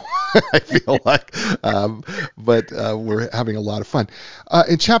aren't now. I feel like, but we're having a lot of fun.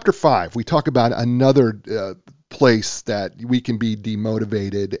 In chapter 5, we talk about another place that we can be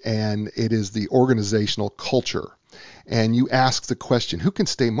demotivated, and it is the organizational culture. And you ask the question, who can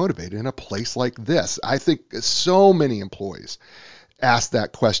stay motivated in a place like this? I think so many employees ask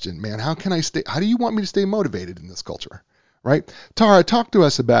that question, man, how do you want me to stay motivated in this culture? Right? Tara, talk to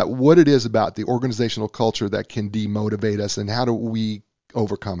us about what it is about the organizational culture that can demotivate us, and how do we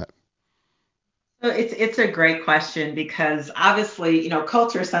overcome it? So it's a great question, because obviously,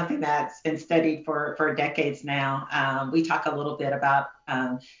 culture is something that's been studied for decades now. We talk a little bit about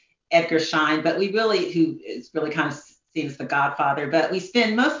Edgar Schein, but who is really kind of seen as the godfather, but we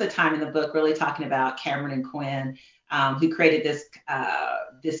spend most of the time in the book really talking about Cameron and Quinn, who created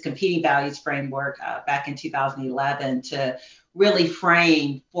this competing values framework back in 2011 to really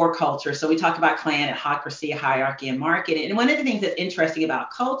frame for culture. So we talk about clientocracy, hierarchy, and market. And one of the things that's interesting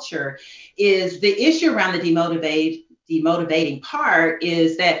about culture is the issue around the demotivating part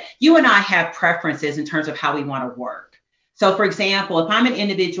is that you and I have preferences in terms of how we want to work. So, for example, if I'm an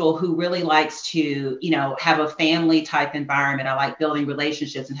individual who really likes to, have a family type environment, I like building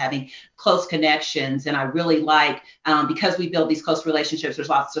relationships and having close connections. And I really like, because we build these close relationships, there's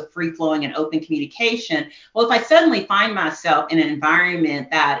lots of free flowing and open communication. Well, if I suddenly find myself in an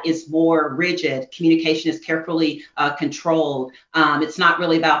environment that is more rigid, communication is carefully controlled. It's not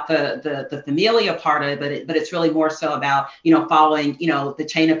really about the familia part of it, but it's really more so about, following, the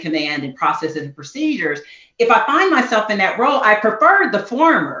chain of command and processes and procedures. If I find myself in that role, I preferred the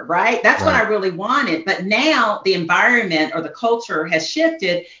former, right? That's what I really wanted. But now the environment or the culture has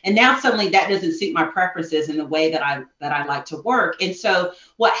shifted, and now suddenly that doesn't suit my preferences in the way that I like to work. And so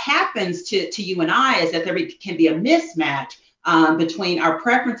what happens to you and I is that there can be a mismatch between our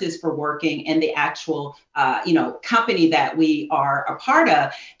preferences for working and the actual, company that we are a part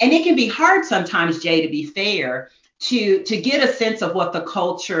of. And it can be hard sometimes, Jay, to be fair, to get a sense of what the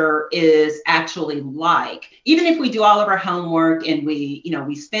culture is actually like. Even if we do all of our homework and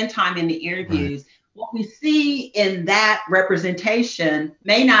we spend time in the interviews, what we see in that representation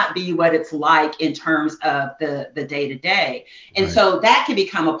may not be what it's like in terms of the day-to-day. And so that can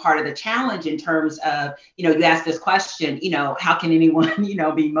become a part of the challenge in terms of, you ask this question, how can anyone,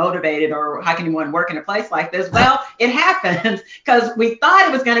 be motivated, or how can anyone work in a place like this? Well, it happens because we thought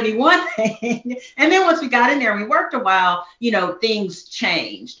it was going to be one thing. And then once we got in there and we worked a while, things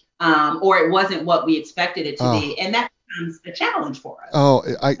changed, or it wasn't what we expected it to be. And that becomes a challenge for us. Oh,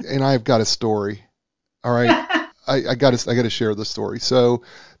 I've got a story. All right. I got to share this story. So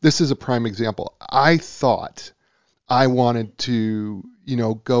this is a prime example. I thought I wanted to,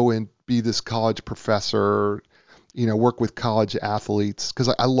 go and be this college professor, work with college athletes,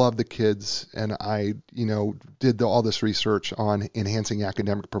 because I love the kids, and I, did all this research on enhancing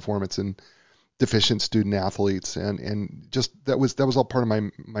academic performance and deficient student athletes, and just that was all part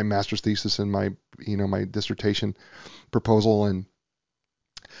of my master's thesis and my my dissertation proposal. And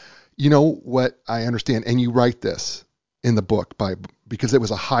what I understand, and you write this in the book because it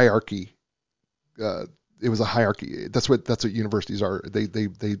was a hierarchy. It was a hierarchy. That's what universities are.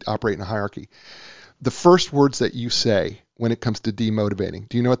 They operate in a hierarchy. The first words that you say when it comes to demotivating,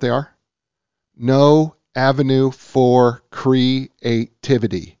 do you know what they are? No avenue for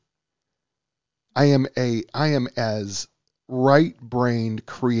creativity. I am as right-brained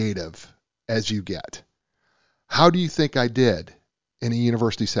creative as you get. How do you think I did in a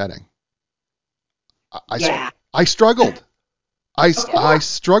university setting? I struggled. I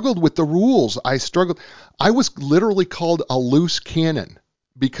struggled with the rules. I was literally called a loose cannon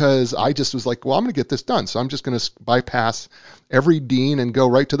because I just was like, well, I'm going to get this done. So I'm just going to bypass every dean and go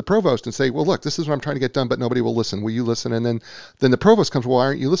right to the provost and say, well, look, this is what I'm trying to get done, but nobody will listen. Will you listen? And then the provost comes, well, why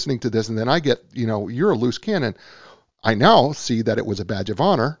aren't you listening to this? And then I get, you're a loose cannon. I now see that it was a badge of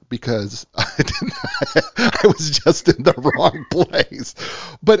honor because I was just in the wrong place.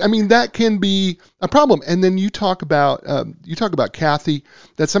 But I mean, that can be a problem. And then you talk about Cathy,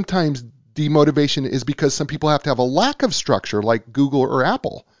 that sometimes demotivation is because some people have to have a lack of structure, like Google or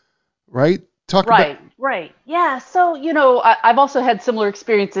Apple, right? Right. Yeah. So, I've also had similar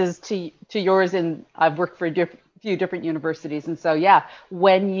experiences to yours, and I've worked for a few different universities. And so, yeah,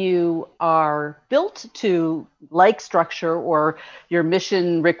 when you are built to like structure, or your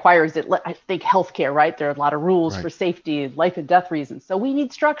mission requires it, I think healthcare, right? There are a lot of rules for safety, life and death reasons. So we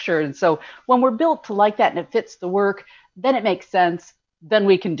need structure. And so when we're built to like that and it fits the work, then it makes sense. Then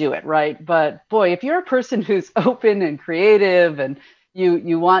we can do it, right? But boy, if you're a person who's open and creative, and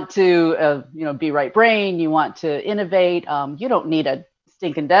you want to be right brain, you want to innovate, you don't need a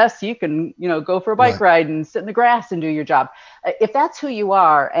stinking desk. You can go for a bike ride and sit in the grass and do your job. If that's who you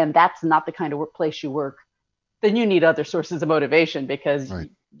are and that's not the kind of workplace you work, then you need other sources of motivation, because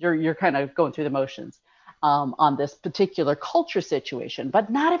you're kind of going through the motions on this particular culture situation. But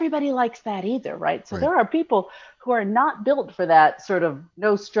not everybody likes that either, right? So there are people who are not built for that sort of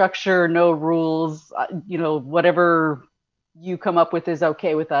no structure, no rules, whatever you come up with is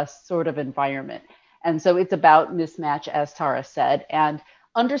okay with us sort of environment. And so it's about mismatch, as Tara said, and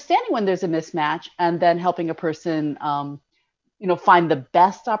understanding when there's a mismatch, and then helping a person find the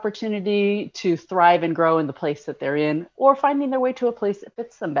best opportunity to thrive and grow in the place that they're in, or finding their way to a place that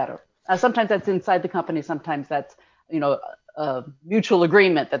fits them better. Sometimes that's inside the company. Sometimes that's, a mutual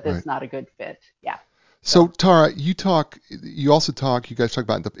agreement that this is not a good fit. Yeah. So Tara, you guys talk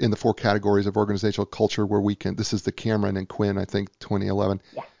about in the 4 categories of organizational culture where this is the Cameron and Quinn, I think, 2011.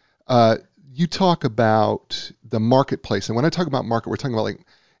 Yeah. You talk about the marketplace. And when I talk about market, we're talking about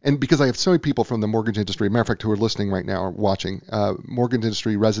and because I have so many people from the mortgage industry, matter of fact, who are listening right now or watching, mortgage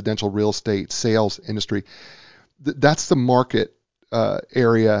industry, residential real estate, sales industry, that's the market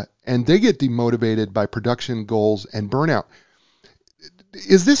area, and they get demotivated by production goals and burnout.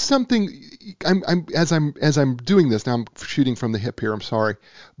 Is this something as I'm doing this now? I'm shooting from the hip here. I'm sorry,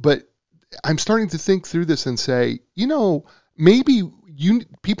 but I'm starting to think through this and say, maybe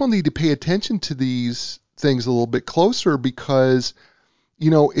people need to pay attention to these things a little bit closer, because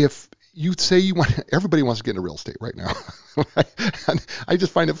if you say everybody wants to get into real estate right now. And I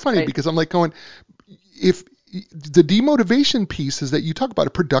just find it funny, right? Because I'm like going, if the demotivation piece is that you talk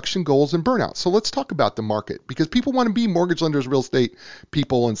about production goals and burnout. So let's talk about the market, because people want to be mortgage lenders, real estate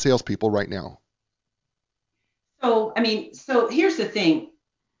people, and salespeople right now. So here's the thing.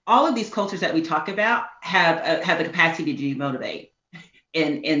 All of these cultures that we talk about have the capacity to demotivate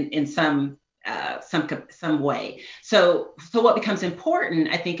in some way. So what becomes important,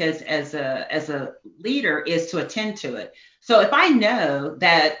 I think, as a leader, is to attend to it. So if I know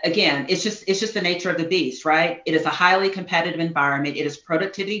that, again, it's just the nature of the beast, right? It is a highly competitive environment. It is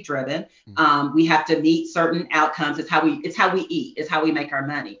productivity driven. We have to meet certain outcomes. It's how we eat. It's how we make our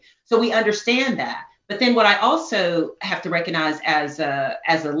money. So we understand that. But then what I also have to recognize as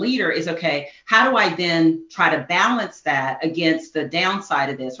a leader is, okay, how do I then try to balance that against the downside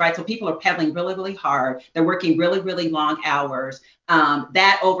of this, right? So people are pedaling really, really hard. They're working really, really long hours.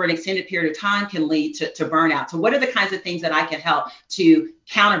 That over an extended period of time can lead to burnout. So what are the kinds of things that I can help to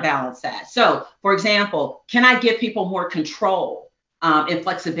counterbalance that? So, for example, can I give people more control and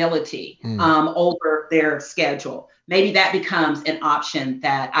flexibility over their schedule? Maybe that becomes an option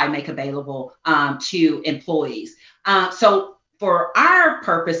that I make available to employees. So for our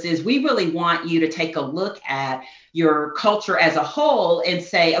purposes, we really want you to take a look at your culture as a whole and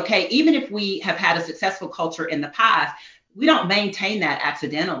say, okay, even if we have had a successful culture in the past, we don't maintain that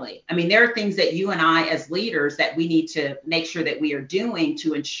accidentally. I mean, there are things that you and I as leaders that we need to make sure that we are doing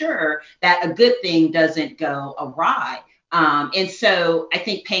to ensure that a good thing doesn't go awry. And so I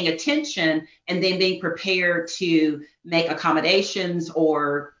think paying attention and then being prepared to make accommodations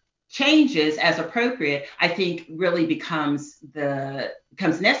or changes as appropriate, I think really becomes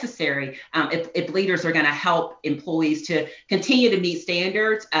necessary if leaders are going to help employees to continue to meet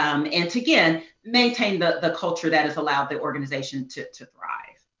standards and to, again, maintain the culture that has allowed the organization to thrive.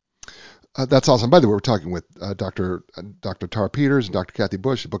 That's awesome. By the way, we're talking with Dr. Tara Peters and Dr. Cathy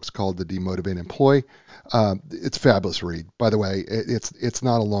Bush. The book's called The Demotivated Employee. It's a fabulous read. By the way, it's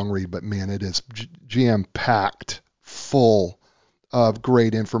not a long read, but man, it is jam-packed full of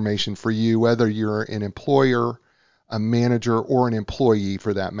great information for you, whether you're an employer, a manager, or an employee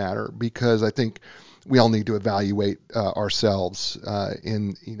for that matter, because I think we all need to evaluate ourselves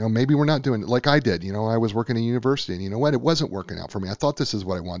maybe we're not doing it like I did. I was working in university, and you know what? It wasn't working out for me. I thought this is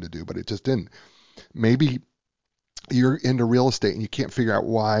what I wanted to do, but it just didn't. Maybe you're into real estate and you can't figure out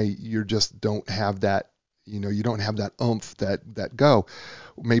why you just don't have that, you don't have that oomph, that go.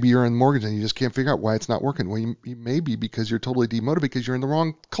 Maybe you're in mortgage and you just can't figure out why it's not working. Well, you may be because you're totally demotivated because you're in the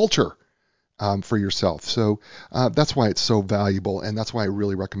wrong culture for yourself. So that's why it's so valuable, and that's why I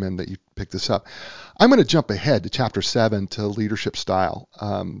really recommend that you pick this up. I'm going to jump ahead to chapter 7 to leadership style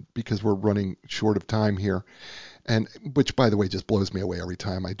because we're running short of time here. And which, by the way, just blows me away every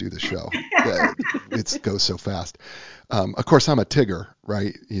time I do the show. It goes so fast. Of course, I'm a Tigger,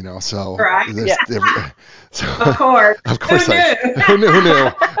 right? So right. So, of course. Who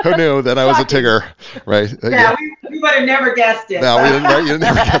knew that I was a Tigger, right? Yeah, we would have never guessed it. No, we didn't. Right? You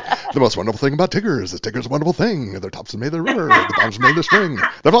never guessed. The most wonderful thing about Tiggers is Tigger's a wonderful thing. Their tops are made of the river, the bottoms are made of the spring.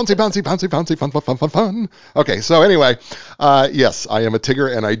 They're bouncy, bouncy, bouncy, bouncy, fun. Okay, so anyway, yes, I am a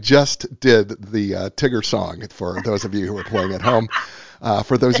Tigger, and I just did the Tigger song for those of you who are playing at home.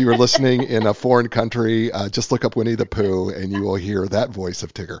 For those of you who are listening in a foreign country, just look up Winnie the Pooh, and you will hear that voice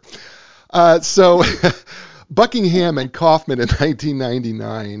of Tigger. So Buckingham and Kaufman in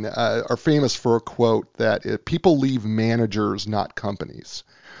 1999 are famous for a quote that people leave managers, not companies.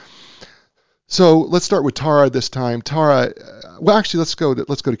 So let's start with Tara this time. Tara, well, actually, let's go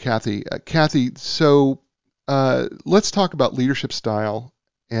to Cathy. Cathy, so let's talk about leadership style,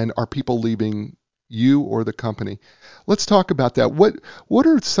 and are people leaving you or the company? Let's talk about that. What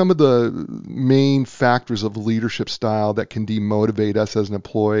are some of the main factors of leadership style that can demotivate us as an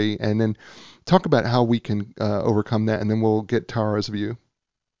employee? And then talk about how we can overcome that, and then we'll get Tara's view.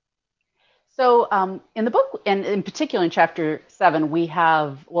 So in the book, and in particular in chapter 7, we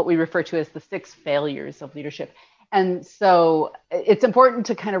have what we refer to as the 6 failures of leadership. And so it's important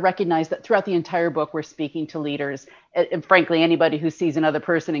to kind of recognize that throughout the entire book, we're speaking to leaders. And frankly, anybody who sees another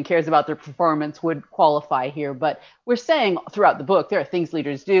person and cares about their performance would qualify here. But we're saying throughout the book, there are things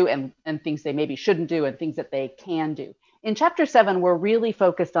leaders do and things they maybe shouldn't do and things that they can do. in chapter 7, we're really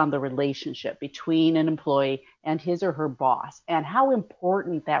focused on the relationship between an employee and his or her boss and how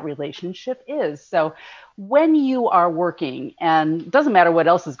important that relationship is. So when you are working, and it doesn't matter what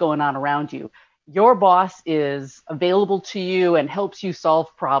else is going on around you, your boss is available to you and helps you solve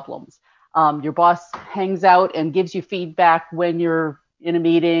problems. Your boss hangs out and gives you feedback when you're in a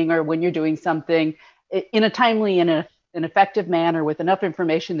meeting or when you're doing something in a timely and an effective manner with enough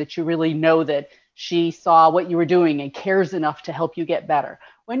information that you really know that she saw what you were doing and cares enough to help you get better.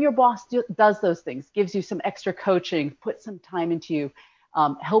 When your boss does those things, gives you some extra coaching, puts some time into you,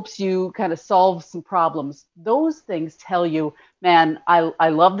 helps you kind of solve some problems, those things tell you, man, I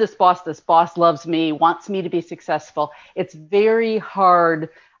love this boss. This boss loves me, wants me to be successful. It's very hard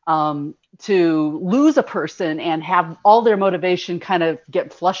to lose a person and have all their motivation kind of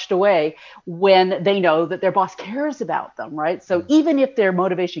get flushed away when they know that their boss cares about them, right? So even if their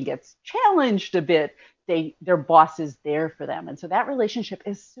motivation gets challenged a bit, their boss is there for them. And so that relationship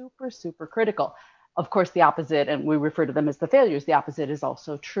is super, super critical. Of course, the opposite, and we refer to them as the failures, the opposite is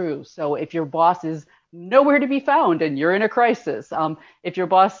also true. So if your boss is nowhere to be found and you're in a crisis, if your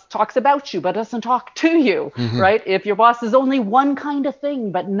boss talks about you but doesn't talk to you, right? If your boss is only one kind of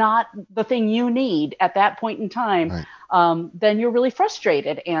thing but not the thing you need at that point in time, then you're really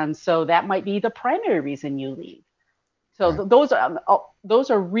frustrated. And so that might be the primary reason you leave. So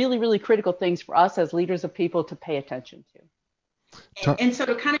those are really, really critical things for us as leaders of people to pay attention to. And so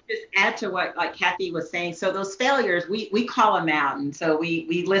to kind of just add to what like Cathy was saying, so those failures, we call them out. And so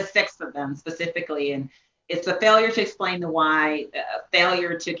we list 6 of them specifically. And it's a failure to explain the why,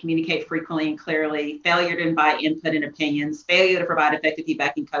 failure to communicate frequently and clearly, failure to invite input and opinions, failure to provide effective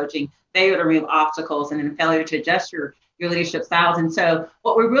feedback and coaching, failure to remove obstacles, and then failure to adjust your leadership styles. And so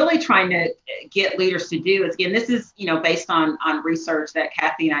what we're really trying to get leaders to do is, again, this is, based on research that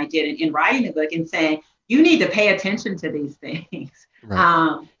Cathy and I did in writing the book and saying, you need to pay attention to these things.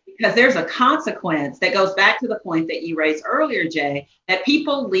 Because there's a consequence that goes back to the point that you raised earlier, Jay, that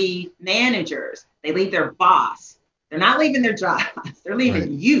people leave managers. They leave their boss. They're not leaving their jobs. They're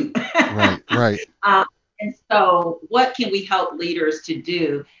leaving you. Right. And so what can we help leaders to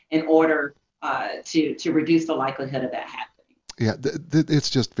do in order to reduce the likelihood of that happening? Yeah, it's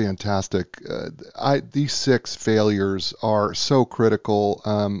just fantastic. These 6 failures are so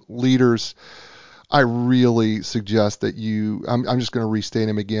critical. Leaders, I really suggest that I'm just going to restate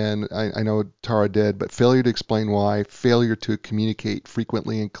them again. I know Tara did, but failure to explain why, failure to communicate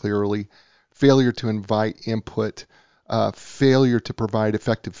frequently and clearly, failure to invite input, failure to provide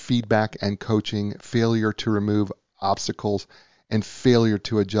effective feedback and coaching, failure to remove obstacles, and failure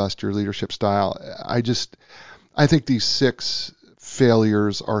to adjust your leadership style. I think these 6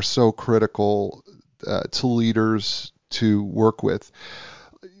 failures are so critical to leaders to work with.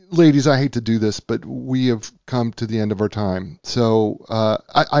 Ladies, I hate to do this, but we have come to the end of our time. So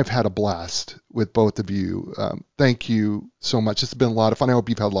I've had a blast with both of you. Thank you so much. It's been a lot of fun. I hope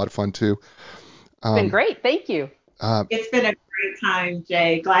you've had a lot of fun too. It's been great. Thank you. It's been a great time,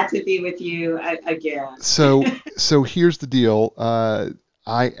 Jay. Glad to be with you again. So here's the deal.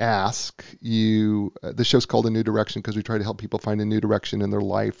 I ask you, the show's called A New Direction because we try to help people find a new direction in their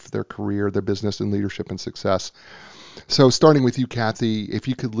life, their career, their business, and leadership and success. So starting with you, Cathy, if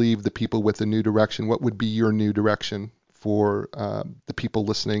you could leave the people with a new direction, what would be your new direction for the people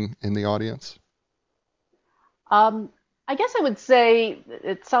listening in the audience? I guess I would say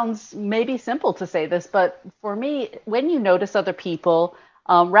it sounds maybe simple to say this, but for me, when you notice other people,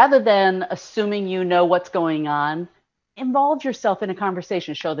 rather than assuming you know what's going on, involve yourself in a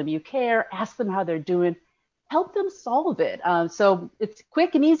conversation, show them you care, ask them how they're doing, help them solve it. So it's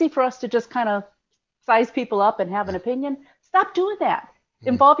quick and easy for us to just kind of size people up and have an opinion. Stop doing that.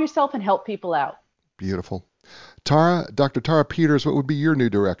 Involve yourself and help people out. Beautiful. Dr. Tara Peters, what would be your new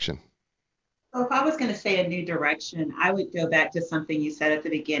direction? So if I was going to say a new direction, I would go back to something you said at the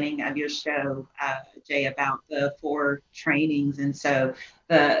beginning of your show, Jay, about the 4 trainings. And so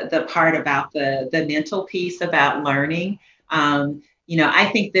the part about the mental piece about learning, I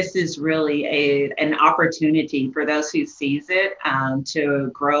think this is really an opportunity for those who seize it to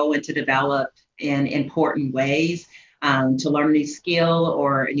grow and to develop in important ways, to learn a new skill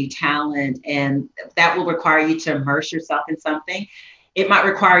or a new talent. And that will require you to immerse yourself in something. It might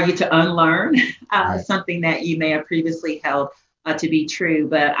require you to unlearn something that you may have previously held to be true.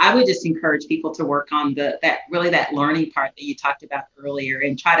 But I would just encourage people to work on that learning part that you talked about earlier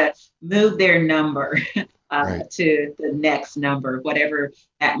and try to move their number to the next number, whatever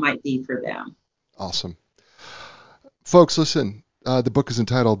that might be for them. Awesome. Folks, listen, The book is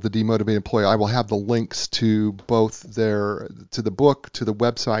entitled The Demotivated Employee. I will have the links to both to the book, to the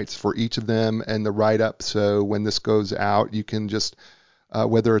websites for each of them, and the write-up. So when this goes out, you can just,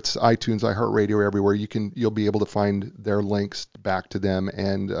 whether it's iTunes, iHeartRadio, or everywhere, you'll be able to find their links back to them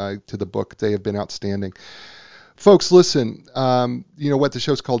and to the book. They have been outstanding. Folks, listen, you know what? The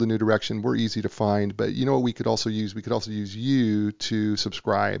show's called A New Direction. We're easy to find, but you know what we could also use? We could also use you to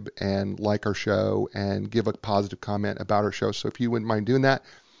subscribe and like our show and give a positive comment about our show. So if you wouldn't mind doing that,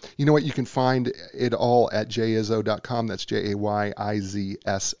 you know what? You can find it all at jayizzo.com. That's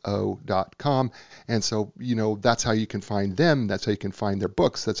JAYIZSO.com. And so, you know, that's how you can find them. That's how you can find their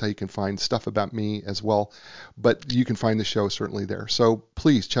books. That's how you can find stuff about me as well. But you can find the show certainly there. So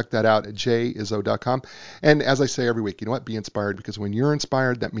please check that out at jayizzo.com. And as I say every week, you know what? Be inspired, because when you're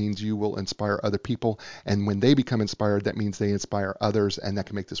inspired, that means you will inspire other people. And when they become inspired, that means they inspire others. And that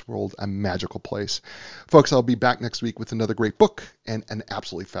can make this world a magical place. Folks, I'll be back next week with another great book and an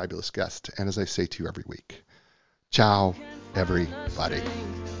absolutely fabulous guest. And as I say to you every week, ciao, everybody.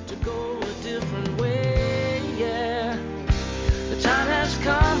 To go a different way, yeah. The time has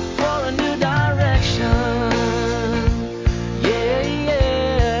come for a new direction. Yeah,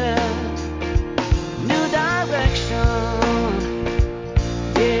 yeah. New direction.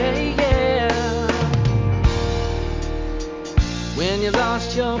 Yeah, yeah. When you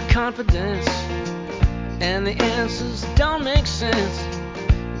lost your confidence and the answers don't make sense,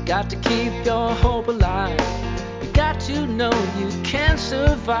 you got to keep your hope alive. You got to know you can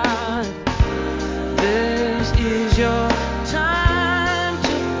survive. This is your time to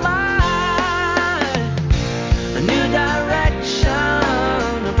fly. A new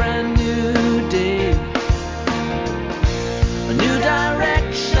direction, a brand new day. A new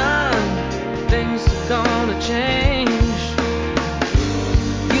direction, things are gonna change.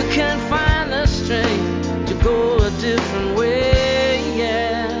 You can find the strength to go a different way,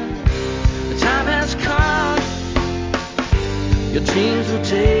 yeah. The time has come, your dreams will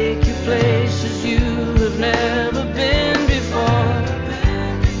take